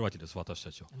しまっているわけです、私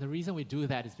たちを。 And the reason we do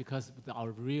that is because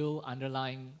our real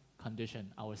underlying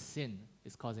condition, our sin,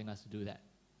 is causing us to do that.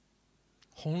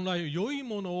 本来良い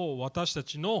ものを私た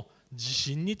ちの自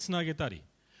信につなげたり、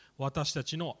私た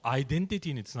ちのアイデンティテ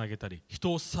ィにつなげたり、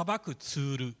人を裁くツ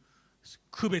ール、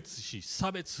区別し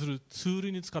差別するツー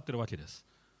ルに使っているわけです。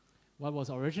 What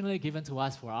was originally given to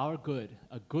us for our good,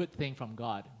 a good thing from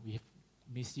God, we've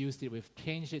misused it, we've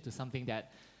changed it to something that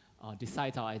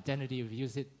decides our identity, we've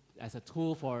used it as a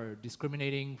tool for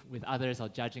discriminating with others or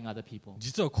judging other people.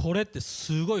 実はこれって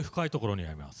すごい深いところに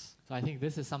あります。 So I think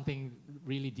this is something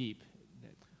really deep.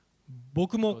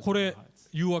 僕もこれ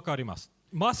誘惑あります。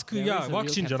マスク There や is a ワク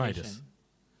チン real じゃないです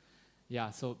temptation. Yeah,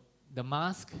 so the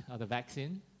mask or the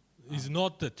vaccine, is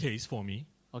not the case for me.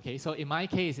 okay, so in my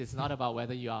case, it's not about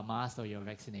whether you are masked or you're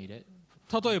vaccinated.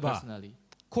 例えば Personally,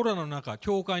 コロナの中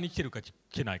教会に来てるか来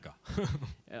てないか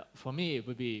for me, it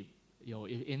would be,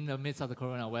 in the midst of the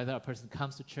corona, whether a person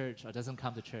comes to church or doesn't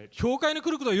come to church. 教会に来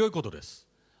ることは良いことです。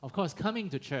 Of course, coming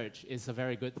to church is a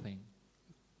very good thing,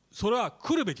 それは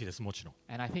来るべきです、もちろん。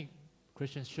 and I think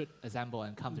Christians should assemble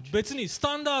and come to church. 別にス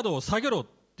タンダードを下げろって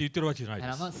言ってるわけじゃない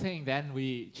And で I'm not す。 saying then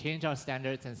we change our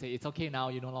standards and say it's okay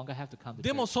now, you no longer have to come to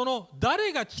でも church. その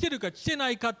誰が来てるか来てな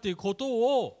いかっていうこと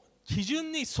を基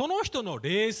準に、その人の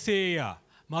霊性や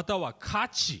または価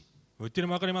値、言ってる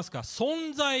の分かりますか？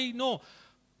存在の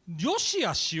良し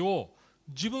悪しを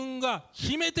自分が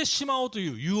決めてしまおうとい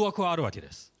う誘惑はあるわけ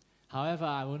です。 However,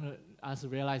 I want us to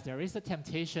realize there is a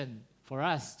temptation for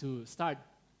us to start,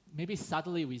 maybe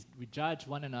subtly we judge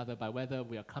one another by whether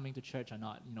we are coming to church or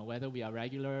not, whether we are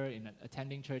regular in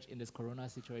attending church in this corona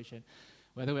situation,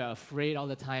 whether we are afraid all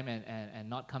the time and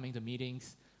not coming to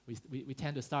meetings. We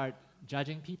tend to start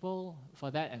judging people for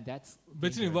that, and that's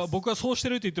別に dangerous. 僕はそうして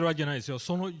るって言ってるわけじゃないですよ。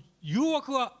その誘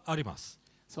惑はあります。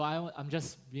 So I'm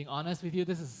just being honest with you.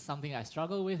 This is something I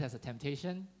struggle with as a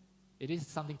temptation. It is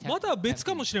something また別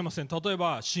か tempting. もしれません。例え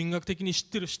ば神学的に知っ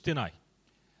てる知ってない。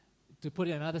 To put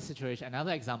it in another situation,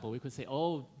 another example, we could say,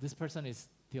 oh, this person is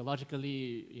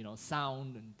theologically,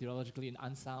 sound and theologically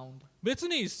unsound. 別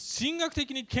に神学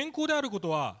的に健康であること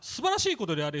は素晴らしいこ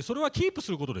とであり、それはキープす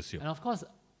ることですよ。 And of course,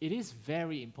 it is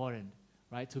very important,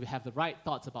 right, to have the right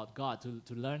thoughts about God,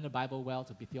 to learn the Bible well,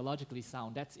 to be theologically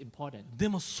sound. That's important. で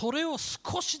もそれを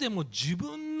少しでも自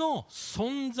分の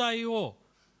存在を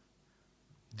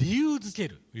理由づけ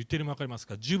る、言ってるの分かります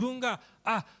か？自分が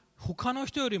他の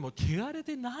人よりも汚れ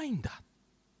てないんだっ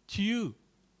ていう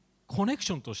コネク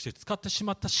ションとして使ってし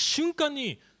まった瞬間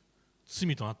に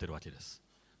罪となっているわけです。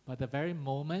 But the very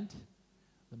moment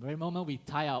we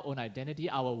tie our own identity,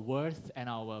 our worth, and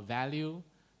our value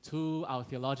to our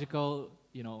theological,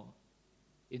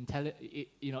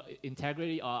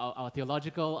 integrity or our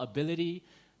theological ability,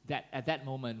 that at that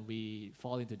moment we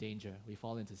fall into danger, we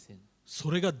fall into sin.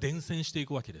 それが伝染してい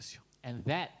くわけですよ。 And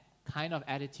that kind of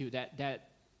attitude, that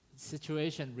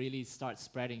situation really starts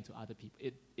spreading to other people.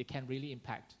 It can really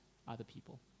impact other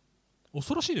people.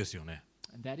 恐ろしいですよね。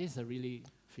 And that is a really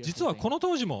実 fearful はこ thing. の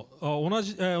当時も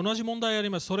同じ問題あり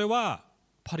ます。それは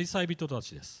パリサイ人た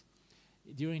ちです。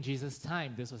 During Jesus'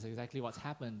 time, this was exactly what's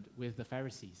happened with the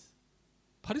Pharisees.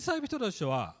 パリサイ人たち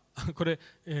はこれ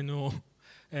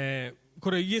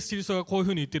イエス・キリストがこういうふ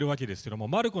うに言ってるわけですけども、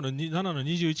マルコの7の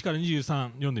21から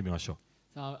23読んでみましょ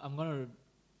う。 So I'm going to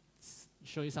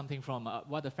show you something from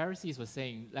what the Pharisees were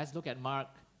saying. Let's look at Mark.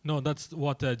 No, that's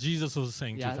what Jesus was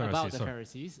saying to Yeah, about Pharisees. the Sorry.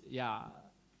 Pharisees. Yeah,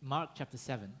 Mark chapter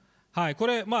 7. はい、こ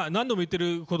れ、何度も言って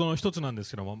ることの一つなんで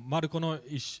すけども、マルコの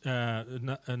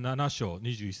7章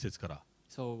21節から。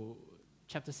 So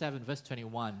chapter 7, verse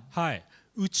 21. はい、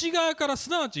内側からす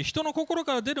なわち人の心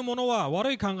から出るものは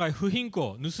悪い考え、不貧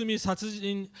困、盗み、殺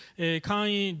人、姦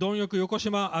淫、貪欲、よこし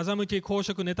ま、欺き、公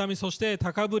職、妬み、そして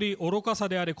高ぶり、愚かさ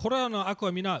であり、これらの悪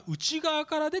は皆内側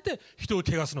から出て人を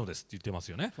汚すのですって言ってます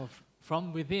よね。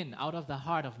 From within, out of the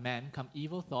heart of man, come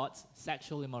evil thoughts,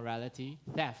 sexual immorality,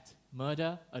 theft,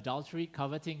 murder, adultery,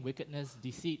 coveting, wickedness,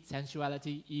 deceit,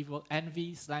 sensuality, evil,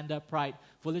 envy, slander, pride,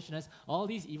 foolishness. All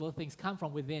these evil things come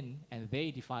from within, and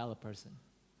they defile a person.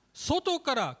 外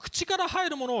から口から入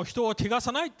るものを人は汚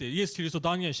さないってイエス・キリスト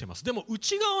断言しています。でも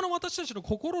内側の私たちの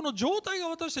心の状態が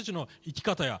私たちの生き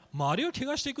方や周りを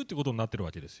汚していくってことになっている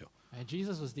わけですよ。And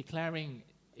Jesus was declaring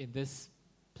in this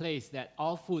place that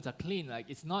all foods are clean. Like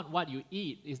it's not what you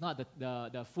eat, it's not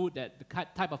the food that the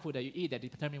type of food that you eat that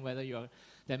determine whether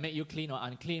that make you clean or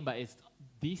unclean, but it's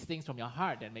these things from your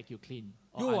heart that make you clean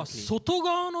or 要は unclean. 外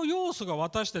側の要素が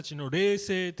私たちの霊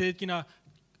性的な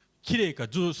きれいか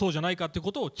そうじゃないかって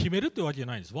ことを決めるってわけじゃ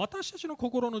ないんです。私たちの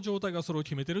心の状態がそれを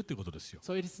決めてるってことですよ。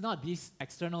So it is not these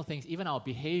external things, even our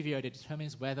behavior, that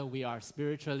determines whether we are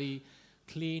spiritually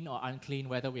clean or unclean,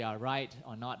 whether we are right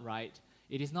or not right.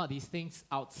 It is not these things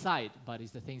outside, but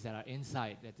it's the things that are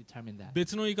inside that determine that.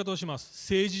 別の言い方をします。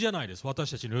政治じゃないです。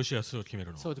私たちの良し悪しを決め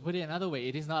るのは。So to put it another way,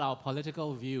 it is not our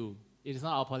political view, it is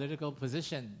not our political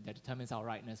position that determines our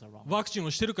rightness or wrong. ワクチンを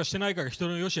してるかしてないかが人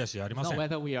の良し悪しじゃあり It's ませ not ん。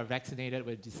 whether we are vaccinated,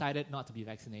 we decided not to be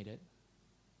vaccinated.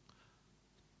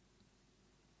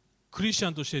 クリスチャ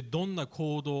ンとしてどんな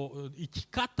行動、生き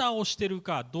方をしてる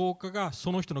かどうかがそ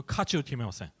の人の価値を決め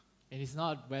ません。It is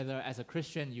not whether as a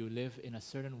Christian you live in a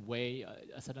certain way,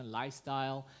 a certain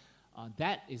lifestyle.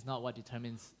 That is not what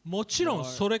determines. もちろん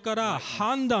それから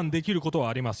判断できることは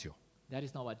ありますよ。That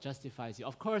is not what justifies you.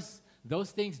 Of course,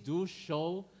 those things do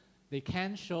show, they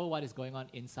can show what is going on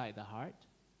inside the heart.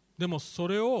 でもそ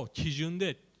れを基準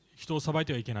で人を裁い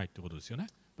てはいけないってことですよね。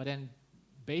 But then,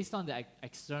 based on the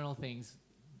external things,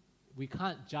 we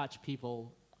can't judge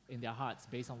people in their hearts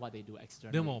based on what they do で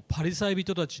externally. もパリサイ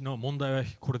人たちの問題は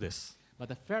これです。 But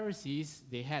the Pharisees,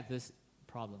 they had this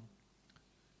problem.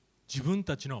 自分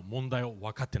たちの問題を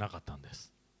分かってなかったんで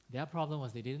す。 Their problem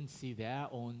was they didn't see their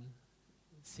own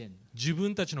sin. 自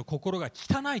分たちの心が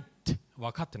汚いって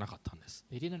分かってなかったんです。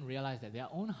 They didn't realize that their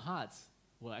own hearts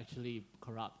were actually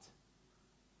corrupt.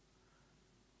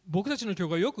 僕たちの教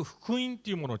会はよく福音っ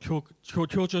ていうものを強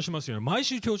調しますよね。毎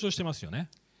週強調してますよね。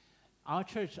 Our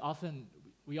church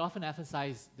we often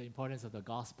emphasize the importance of the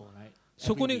gospel, right?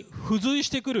 そこ Every に week. 付随し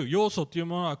てくる要素っていう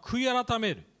ものは悔い改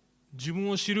める、自分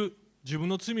を知る、自分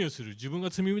の罪をする、自分が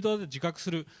罪人だと自覚す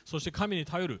る、そして神に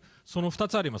頼る、その2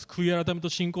つあります。悔い改めと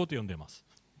信仰と呼んでいます。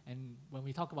 And when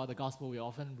we talk about the gospel, we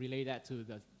often relate that to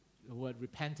the word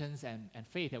repentance and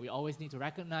faith, that we always need to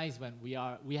recognize when we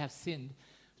have sinned,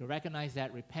 to recognize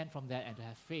that, repent from that, and to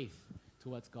have faith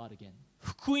towards God again.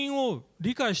 福音を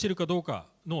理解しているかどうか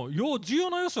の重要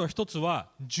な要素が一つは、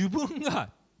自分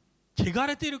が汚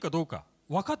れているかどうか、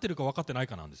分かっているか分かってない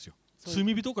かなんですよ。罪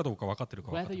人かどうか分かっているか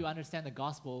分かって Whether ない。 you understand the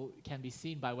gospel can be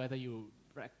seen by whether you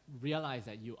realize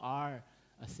that you are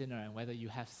a sinner and whether you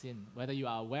have sinned, whether you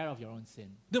are aware of your own sin.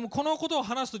 でもこのことを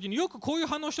話すときによくこういう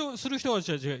反応をする人た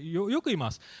ちがよく言いま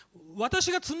す。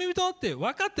私が罪人だって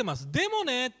分かってます。でも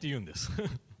ねって言うんです。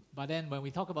But then when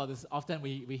we talk about this, often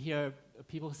we hear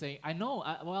people saying, I know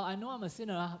I'm a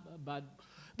sinner, but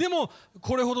でも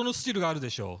これほどのスキルがあるで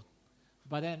しょ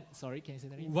then, sorry, can you say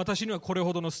that う。 again? 私にはこれ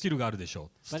ほどのスキルがあるでしょう。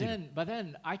ス But キル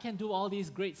then I can do all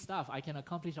these great stuff. I can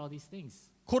accomplish all these things.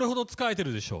 これほど使えて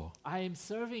るでしょ I am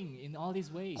serving in all these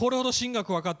う。 ways. これほど神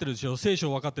学分かってるでしょう。聖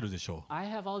書分かってるでしょ I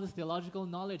have all this theological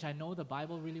knowledge. I know the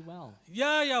Bible really well. う。い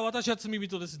やいや私は罪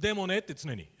人です。でもねって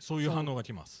常にそういう反応が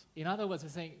きます。 In other words, we're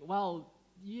saying, well,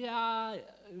 yeah,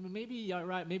 maybe you're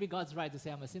right. Maybe God's right to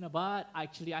say I'm a sinner, but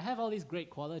actually I have all these great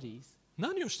qualities.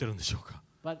 何をしてるんでしょうか。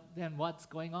 But then what's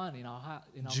going on in our heart,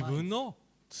 in our 自分 minds? の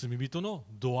罪人の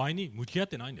度合いに向き合っ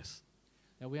てないんです。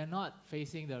 That we are not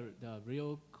facing the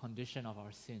real condition of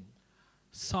our sin.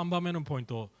 3番目のポイン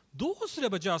ト、どうすれ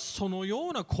ばじゃあそのよ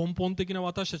うな根本的な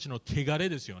私たちの汚れ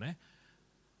ですよね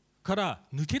から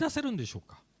抜け出せるんでしょう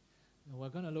か。 We're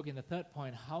going to look in the third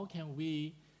point. How can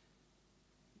we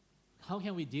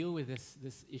deal with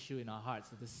this issue in our hearts,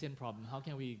 this sin problem? How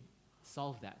can we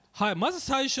solve that? はい、まず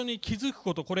最初に気づく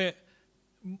こと、これ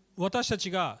私たち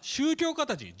が宗教家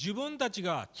たち、自分たち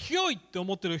が清いって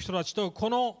思っている人たちとこ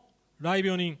の癩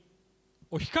病人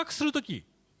を比較するとき、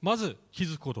まず気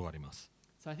づくことがあります。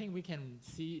 So I think we can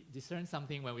discern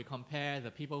something when we compare the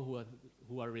people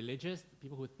who are religious,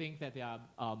 people who think that they are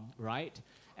right,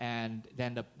 and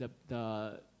then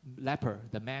the leper,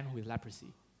 the man with leprosy.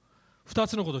 2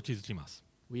つのことを気づきます。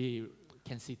 We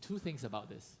can see two things about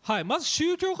this. はい、まず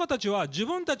宗教家たちは自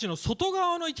分たちの外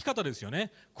側の生き方ですよ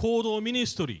ね。行動、ミニ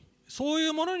ストリー、そうい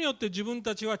うものによって自分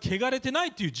たちは汚れてな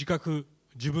いという自覚、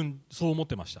自分そう思っ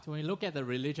てました。 So when you look at the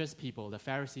religious people, the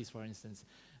Pharisees, for instance,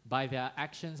 by their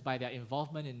actions, by their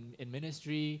involvement in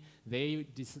ministry, they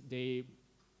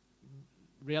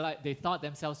realized they thought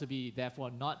themselves to be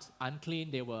therefore not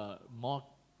unclean. They were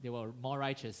more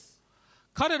righteous.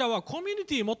 彼らはコミュニ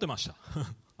ティ持ってました。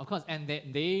Of course, and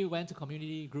they went to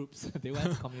community groups. They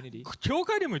went to community. 教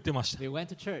会にも行ってました。 They went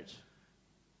to church.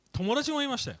 友達もい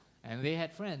ましたよ。 And they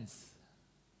had friends.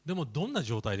 でもどんな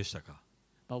状態でしたか？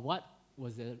 But what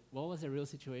was the real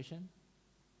situation?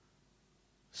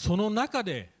 その中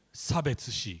で差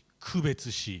別し、区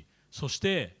別し、そし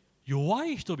て弱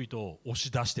い人々を押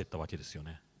し出していったわけですよ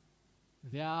ね。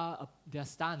Their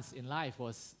stance in life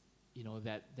was,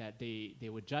 that they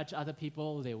would judge other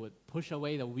people, they would push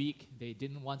away the weak, they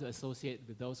didn't want to associate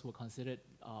with those who were considered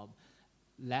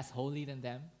less holy than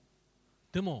them.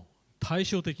 でも対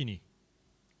照的に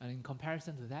And in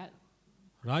comparison to that,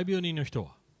 ライ病人の人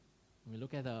は when we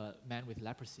look at the man with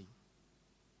leprosy,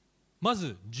 ま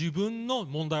ず自分の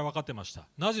問題分かってました。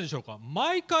なぜでしょうか？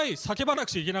毎回叫ばな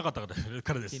くちゃいけなかった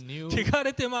からです。 He knew- 汚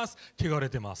れてます、汚れ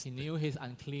てます。 he knew his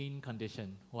unclean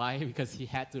condition. Why? Because he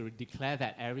had to declare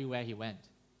that everywhere he went.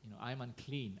 I'm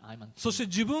unclean, I'm unclean. そして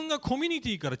自分がコミュニテ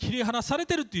ィから切り離され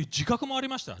てるっていう自覚もあり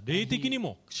ました。霊的に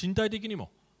も身体的にも。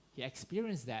 He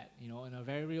experienced that, in a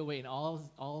very real way. In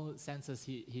all senses,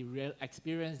 he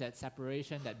experienced that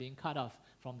separation, that being cut off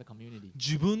from the community.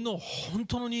 自分の本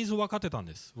当のニーズを分かってたん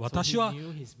です。私は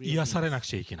knew his real 癒されなく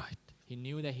ちゃいけない。 He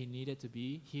knew that he needed to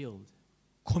be healed.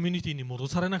 コミュニティに戻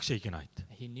されなくちゃいけない。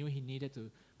 He knew he needed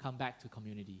to come back to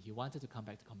community. He wanted to come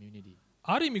back to community.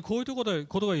 ある意味こういう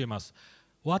ことが言えます。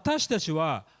私たち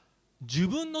は自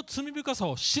分の罪深さ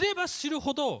を知れば知る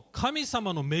ほど神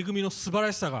様の恵みの素晴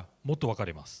らしさがもっと分か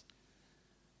ります。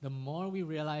 The more we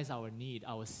realize our need,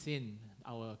 our sin,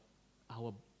 our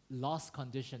lost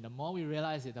condition, the more we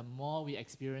realize it, the more we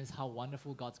experience how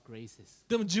wonderful God's grace is.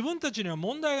 でも自分たちには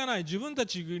問題がない、自分た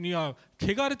ちには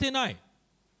汚れてない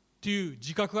という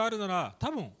自覚があるなら、多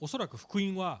分おそらく福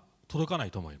音は届かない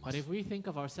と思いま But す。 if we think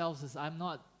of ourselves as I'm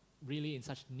not really in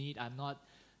such need, I'm not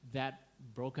that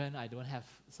broken, I don't have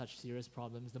such serious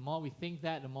problems, the more we think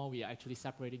that, the more we are actually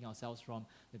separating ourselves from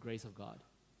the grace of God.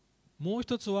 もう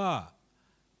一つは、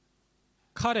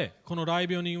この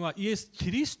癩病人はイエス・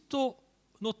キリスト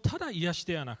のただ癒し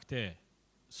ではなくて、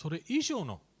それ以上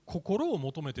の心を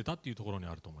求めてたっていうところに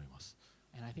あると思います。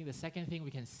 And I think the second thing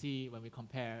we can see when we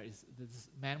compare is this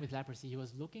man with leprosy, he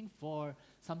was looking for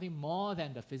something more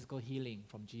than the physical healing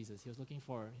from Jesus. He was looking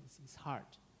for his heart.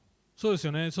 そうです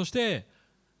よね。そして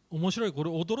面白い、これ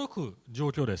驚く状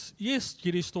況です。イエス・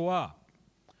キリストは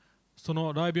そ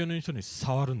の癩病の人に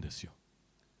触るんですよ。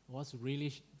 What's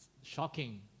really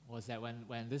shocking was that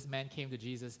when this man came to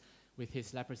Jesus with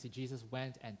his leprosy, Jesus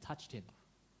went and touched him.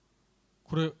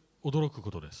 これ驚く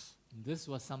ことです。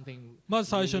 This was something まず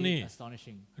最初 really に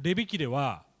astonishing. レビ記で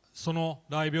はその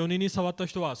癩病人に触った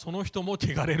人はその人も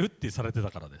汚れるってされてた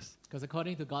からです。 Because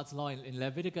according to God's law in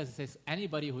Leviticus, it says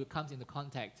anybody who comes into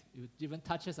contact, who even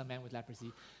touches a man with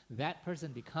leprosy, that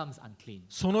person becomes unclean.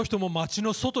 その人も町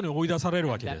の外に追い出される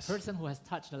わ And けで that す。 person who has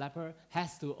touched the leper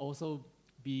has to also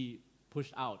be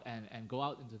pushed out and go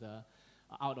out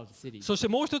of the city. そして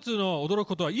もう一つの驚く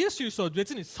ことはイエス・キリストは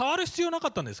別に触る必要なか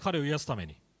ったんです。彼を癒すため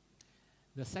に。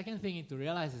 The second thing to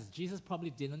realize is Jesus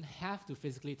probably didn't have to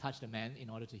physically touch the man in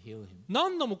order to heal him.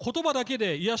 何度も言葉だけ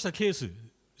で癒したケース、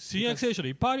新約聖書で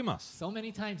いっぱいあります。 So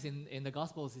many times in the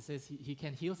Gospels, it says he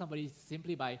can heal somebody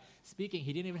simply by speaking.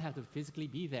 He didn't even have to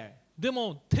physically be there. で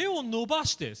も手を伸ば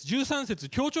して13節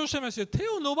強調してますよ。手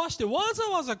を伸ばしてわざ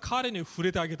わざ彼に触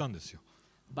れてあげたんですよ。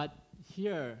 But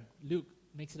here, Luke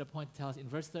makes it a point to tell us in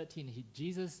verse 13,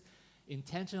 Jesus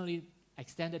intentionally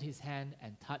extended his hand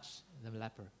and touched the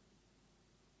leper.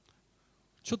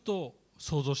 ちょっと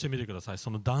想像してみてください。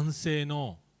その男性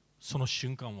のその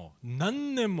瞬間を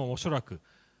何年もおそらく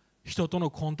人との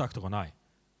コンタクトがない。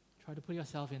 Try to put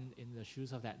yourself in the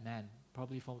shoes of that man.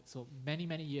 Probably for so many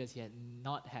years, he had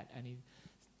not had any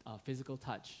physical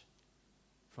touch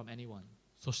from anyone.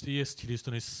 そしてイエス・キリス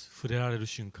トに触れられる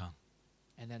瞬間。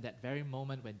 And then that very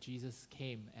moment when Jesus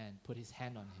came and put his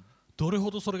hand on him, どれ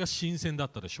ほどそれが新鮮だっ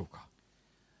たでしょうか。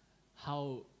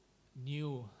 how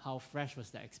new, how fresh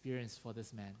was that experience for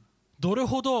this man? どれ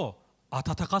ほど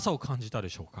温かさを感じたで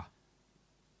しょうか。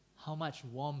 How much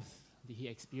warmth did he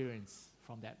experience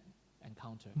from that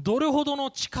encounter? どれほどの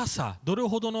近さ、どれ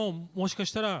ほどのもしか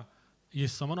したらイエ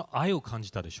ス様の愛を感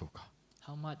じたでしょうか。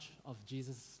 How much of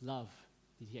Jesus' love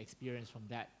did he experience from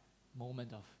that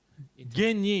moment of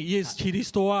現にイエス・キリ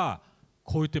ストは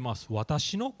こう言ってます。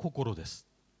私の心です。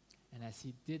 And as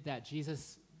he did that,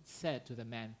 Jesus said to the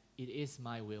man, "It is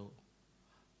my will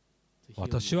to heal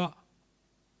私 you. は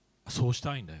そうし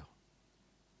たいんだよ。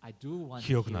 I do want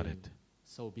清 to くな heal れ you, って。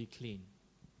 so be clean."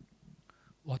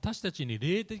 私たちに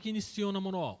霊的に必要な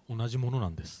ものは同じものな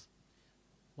んです。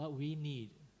 What we need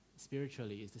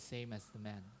spiritually is the same as the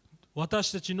man.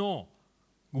 私たちの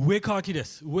植え替きで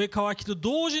す。植え替きと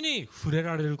同時に触れ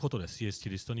られることです。イエス・キ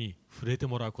リストに触れて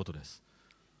もらうことです。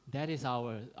That is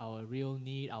our real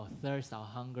need, our thirst, our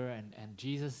hunger, and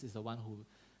Jesus is the one who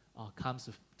comes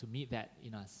to meet that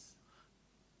in us.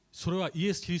 それはイ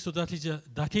エス・キリストだ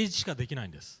けしかできない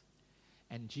んです。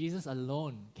And Jesus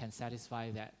alone can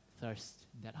satisfy that thirst,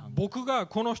 that hunger. 僕が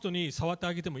この人に触って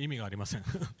あげても意味がありません。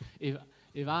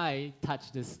If I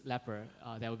touch this leper,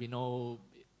 there will be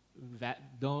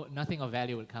nothing of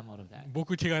value would come out of that.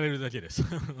 僕汚れるだけです。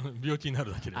病気にな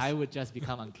るだけです。I would just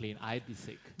become unclean. I'd be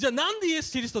sick. じゃあなんでイエ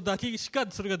ス・キリストだけしか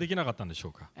それができなかったんでしょ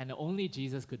うか。 And only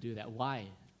Jesus could do that. Why?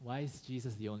 Why is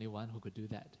Jesus the only one who could do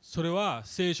that? それは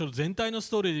聖書の全体のス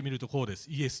トーリーで見るとこうです。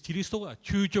イエス・キリストが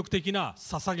究極的な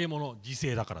捧げ物、犠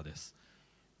牲だからです。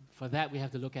For that, we have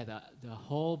to look at the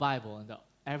whole Bible, and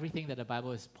everything that the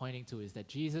Bible is pointing to is that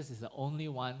Jesus is the only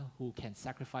one who can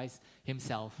sacrifice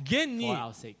himself 現に for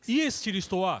our sakes. イエス・キリス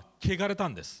トは汚れた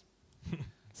んです。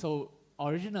So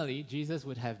originally, Jesus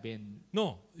would have been.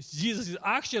 No, Jesus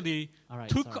actually Alright,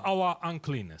 took sorry. our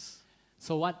uncleanness.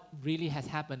 So what really has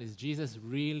happened is Jesus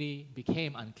really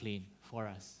became unclean for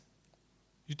us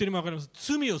言ってる意味わかります。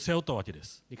罪を背負ったわけで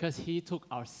す。 because he took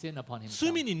our sin upon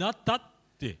himself. 罪になったっ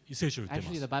て聖書を言ってい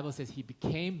Actually, ま the Bible says he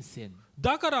became sin. す。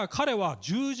だから彼は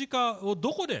十字架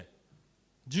どこで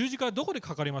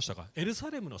かかりましたか。エルサ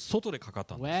レムの外でかかっ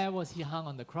たんです。 Where was he hung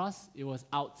on the cross? It was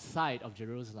outside of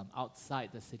Jerusalem,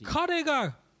 outside the city. 彼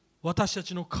が私た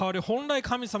ちの代わり、本来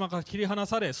神様から切り離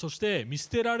され、そして見捨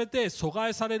てられて阻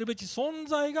害されるべき存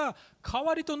在が代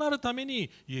わりとなるため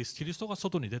にイエス・キリストが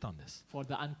外に出たんです。 For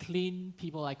the unclean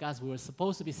people like us, we were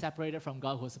supposed to be separated from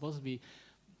God, who were supposed to be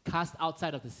cast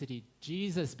outside of the city.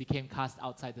 Jesus became cast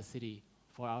outside the city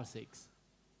for our sakes.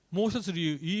 もう一つ理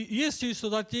由、イエス・キリスト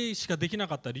だけしかできな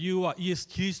かった理由は、イエス・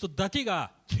キリストだけ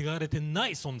が汚れてな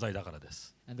い存在だからで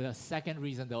す。 And the second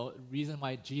reason, the reason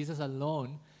why Jesus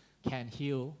alone can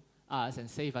heal us and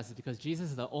save us is because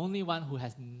Jesus is the only one who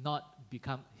is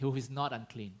not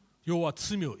unclean. 要は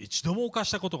罪を一度も犯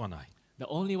したことがない。 The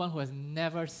only one who has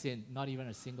never sinned, not even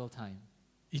a single time.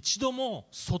 一度も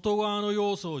外側の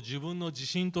要素を自分の自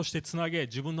信としてつなげ、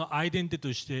自分のアイデンティテ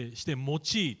ィとして用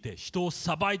いて人を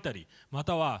裁いたり、ま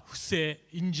たは不正、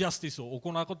インジャスティスを行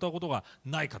ったことが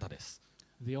ない方です。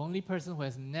 The only person who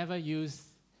has never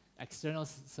used external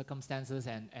circumstances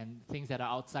and things that are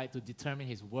outside to determine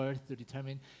his worth, to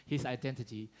determine his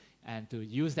identity, and to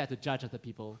use that to judge other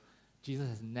people, Jesus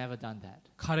has never done that.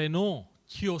 彼の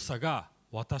清さが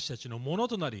私たちのもの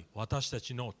となり、私た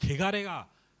ちの汚れが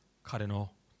彼の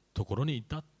ところにい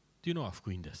たっていうのは福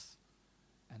音です。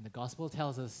 And the gospel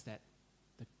tells us that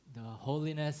the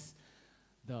holiness,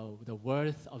 the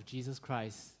worth of Jesus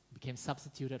Christ became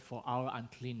substituted for our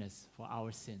uncleanness, for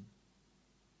our sin.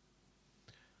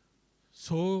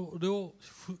 それを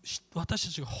私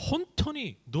たちが本当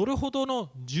にどれほどの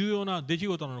重要な出来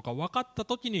事なのか分かった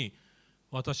ときに、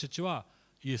私たちは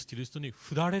イエス・キリストに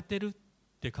振られてるっ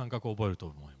て感覚を覚えると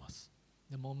思います。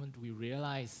 The moment we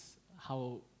realize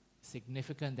how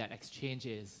significant that exchange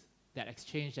is, that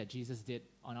exchange that Jesus did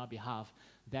on our behalf,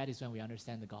 that is when we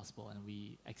understand the gospel and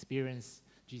we experience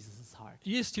Jesus' heart.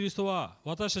 イエス・キリストは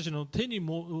私たちの手に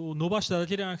も伸ばしただ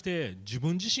けではなくて、自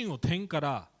分自身を天か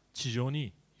ら地上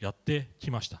にやって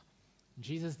きました。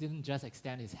 Jesus didn't just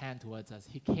extend his hand towards us.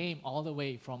 He came all the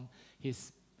way from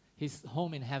his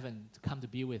home in heaven to come to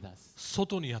be with us.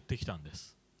 外にやってきたんで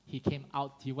す。 He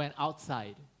went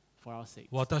outside for our sake,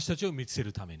 私たちを見つけ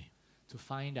るために。 to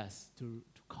find us, to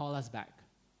call us back.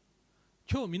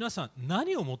 今日皆さん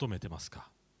何を求めてますか。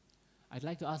 I'd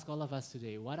like to ask all of us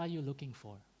today, what are you looking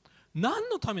for? 何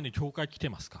のために教会来て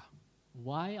ますか。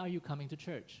 Why are you coming to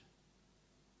church?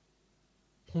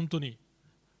 本当に。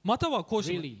またはこうし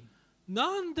て、 Really?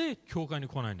 なんで教会に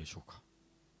来ないんでしょうか。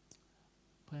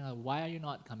 Why are you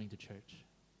not coming to church?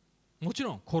 もち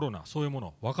ろんコロナそういうも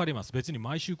の分かります。別に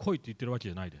毎週来いって言ってるわけ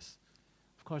じゃないです。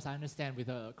 Of course, I understand with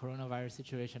the coronavirus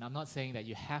situation. I'm not saying that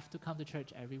you have to come to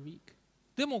church every week.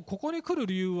 でもここに来る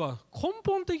理由は根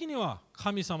本的には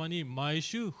神様に毎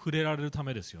週触れられるた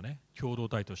めですよね。共同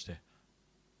体として。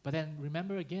 But then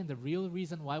remember again, the real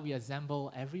reason why we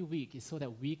assemble every week is so that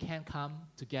we can come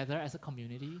together as a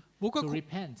community 僕は to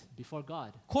repent before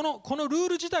God. このルー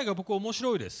ル自体が僕は面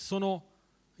白いです。その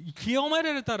清め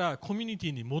られたらコミュニテ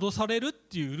ィに戻されるっ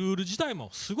ていうルール自体も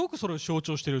すごくそれを象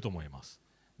徴していると思います。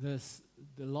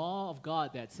 The law of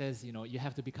God that says, you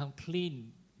have to become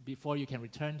clean before you can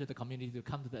return to the community to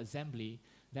come to the assembly,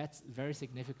 that's very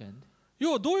significant.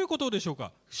 要はどういうことでしょう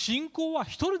か。信仰は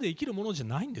一人で生きるものじゃ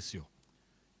ないんですよ。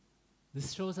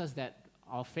 This shows us that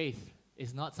our faith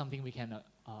is not something we can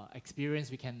experience,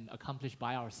 we can accomplish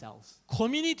by ourselves. コ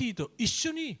ミュニティと一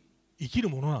緒に生きる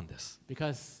ものなんです。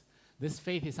 Because this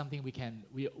faith is something we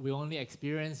only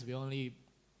experience, we only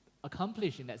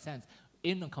accomplish in that sense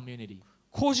in a community.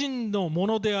 個人のも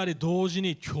のであり同時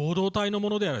に共同体のも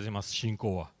のであります。信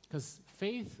仰は Because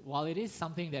faith, while it is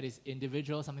something that is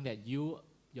individual, something that you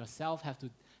yourself have to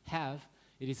have,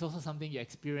 it is also something you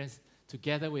experience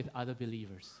together with other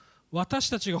believers. 私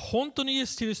たちが本当にイエ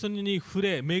ス・キリストに触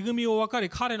れ、恵みを分かり、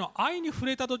彼の愛に触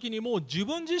れた時にもう自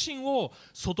分自身を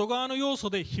外側の要素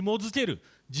で紐づける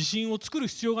自信を作る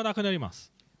必要がなくなりま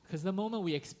す。 Because the moment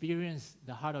we experience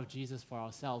the heart of Jesus for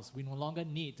ourselves, we no longer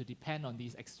need to depend on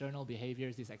these external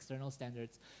behaviors, these external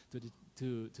standards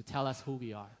to tell us who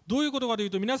we are. どういうことかという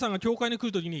と、皆さんが教会に来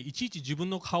るときにいちいち自分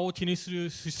の顔を気にする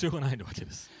必要がないわけ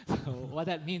です。 So what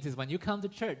that means is when you come to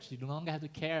church, you no longer have to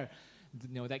care,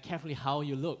 that carefully how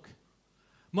you look.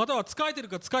 または使えてる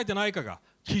か使えてないかが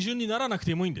基準にならなく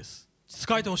てもいいんです。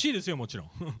使えてほしいですよ、もちろん。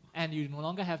And you no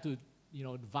longer have to,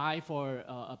 vie for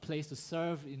a place to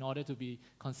serve in order to be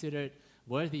considered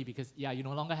worthy. Because you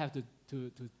no longer have to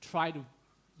try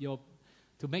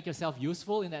to make yourself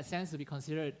useful in that sense to be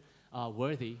considered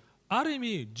worthy. ある意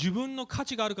味自分の価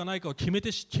値があるかないかを決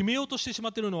めようとしてしま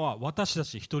っているのは私た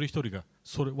ち一人一人が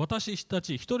私た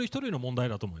ち一人一人の問題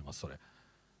だと思います。それ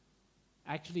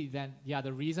Actually, then,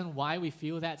 the reason why we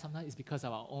feel that sometimes is because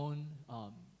of our own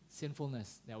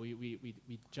sinfulness. That we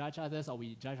judge others or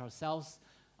we judge ourselves,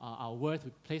 our worth.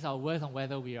 We place our worth on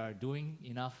whether we are doing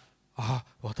enough. あ、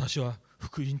私は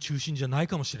福音中心じゃない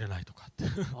かもしれないとかって。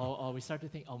or we start to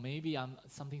think, maybe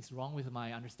something's wrong with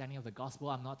my understanding of the gospel.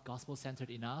 I'm not gospel-centered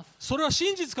enough. それは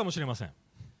真実かもしれません。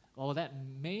That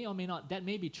may or may not. That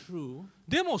may be true.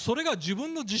 でもそれが自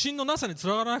分の自信のなさにつ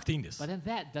ながらなくていいんです。 But then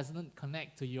that doesn't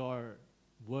connect to your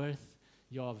worth,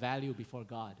 your value before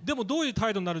God. でもどういう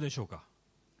態度になるでしょうか。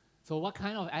 So what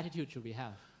kind of attitude should we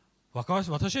have? 私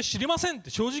は知りませんっ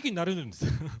て正直になれるんです。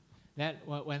That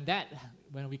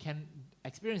when we can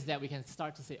experience that, we can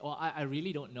start to say, I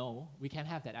really don't know. We can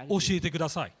have that 教 attitude. えてくだ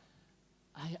さい。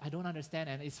 I don't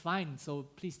understand, and it's fine. So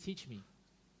please teach me.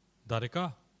 誰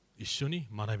か一緒に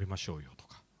学びましょうよと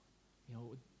か。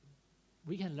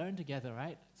We can learn together,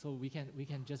 right? So we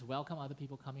can just welcome other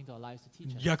people coming to our lives to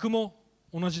teach us. 逆も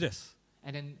同じです。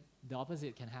 And then the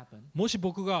opposite can happen. もし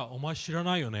僕がお前知ら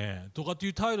ないよねとかってい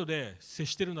う態度で接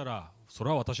してるならそれ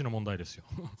は私の問題ですよ。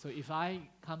 So if I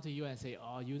come to you and say,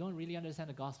 you don't really understand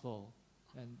the gospel,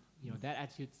 then that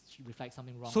attitude reflects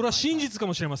something wrong. それは真実か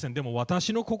もしれません。でも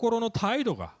私の心の態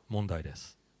度が問題で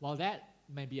す。 Well, that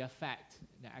may be a fact,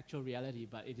 the actual reality,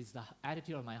 but it is the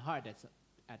attitude of my heart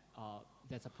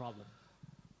that's a problem.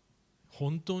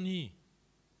 本当に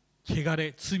汚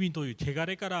れ、罪という汚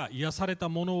れから癒された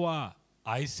者は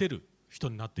愛せる人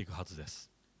になっていくはずです。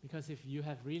 Because if you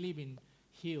have really been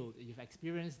healed, you've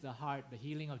experienced the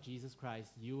healing of Jesus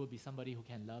Christ, you will be somebody who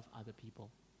can love other people.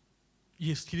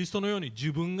 イエス・キリストのように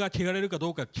自分が汚れるかど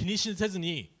うか気にせず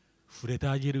に触れて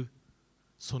あげる、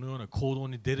そのような行動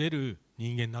に出れる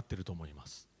人間になっていると思いま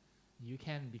す。 You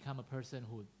can become a person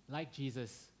who, like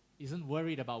Jesus, isn't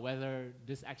worried about whether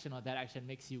this action or that action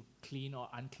makes you clean or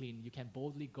unclean. You can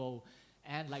boldly go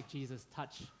and, like Jesus,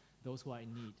 touch those who are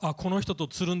in need. あ、この人と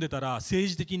つるんでたら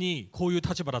政治的にこういう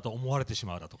立場だと思われてし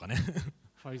まうだとかね。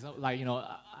For example,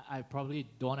 I probably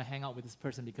don't want to hang out with this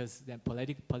person because then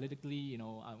politically,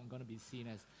 I'm going to be seen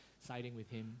as siding with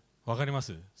him. わかりま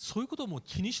す？そういうことをもう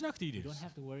気にしなくていい You で don't す。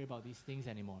 have to worry about these things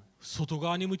anymore. 外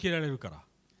側に向けられるから。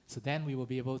 So then we will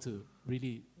be able to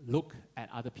really look at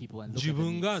other people and look 自 at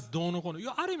分 the が needs. どうのこうの、い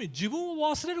やある意味自分を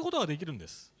忘れることができるんで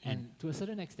す。 And to a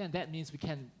certain extent, that means we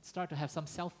can start to have some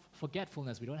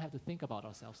self-forgetfulness. We don't have to think about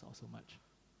ourselves so much.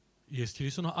 イエス・キ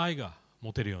リストの愛が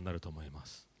持てるようになると思いま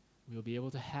す。 We will be able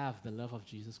to have the love of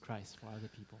Jesus Christ for other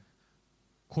people.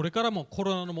 これからもコ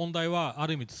ロナの問題はあ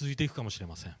る意味続いていくかもしれ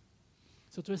ません。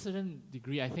 So to a certain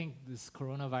degree, I think this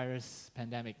coronavirus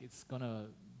pandemic, it's going to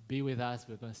be with us.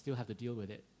 We're going to still have to deal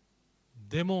with it.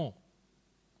 でも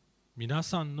皆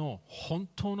さんの本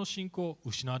当の信仰を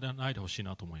失わないでほしい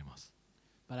なと思います。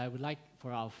 But I would like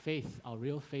for our faith, our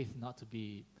real faith, not to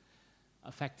be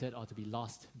affected or to be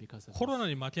lost because of コロナ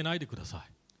this. に負けないでくださ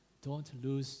い。 Don't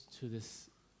lose to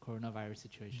this coronavirus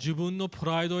situation. 自分のプ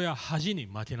ライドや恥に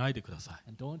負けないでください。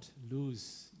 And don't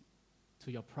lose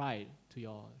to your pride, to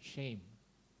your shame.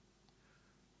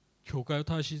 教会を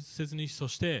大切に、そ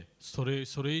してそれ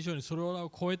以上にそれ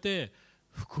を超えて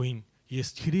福音、イエ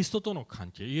ス・キリストとの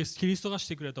関係、イエス・キリストがし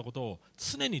てくれたことを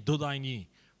常に土台に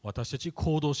私たち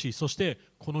行動し、そして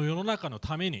この世の中の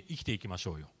ために生きていきまし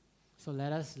ょうよ。 So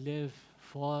let us live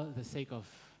for the sake of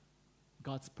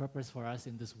God's purpose for us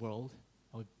in this world.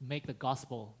 Or make the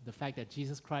gospel, the fact that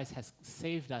Jesus Christ has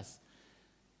saved us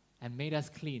and made us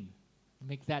clean,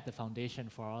 Make that the foundation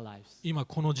for our lives. 今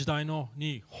この時代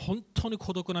に本当に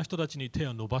孤独な人たちに手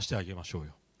を伸ばしてあげましょう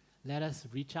よ。Let us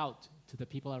reach out to the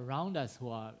people around us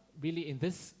who are really in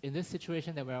this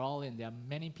situation that we're all in. There are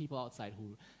many people outside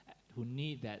who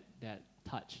need that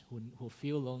touch, who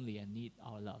feel lonely and need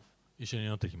our love. 一緒に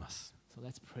祈っていきます。So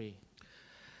let's pray.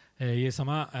 イエス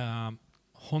様、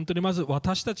本当にまず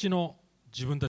私たちの自分たち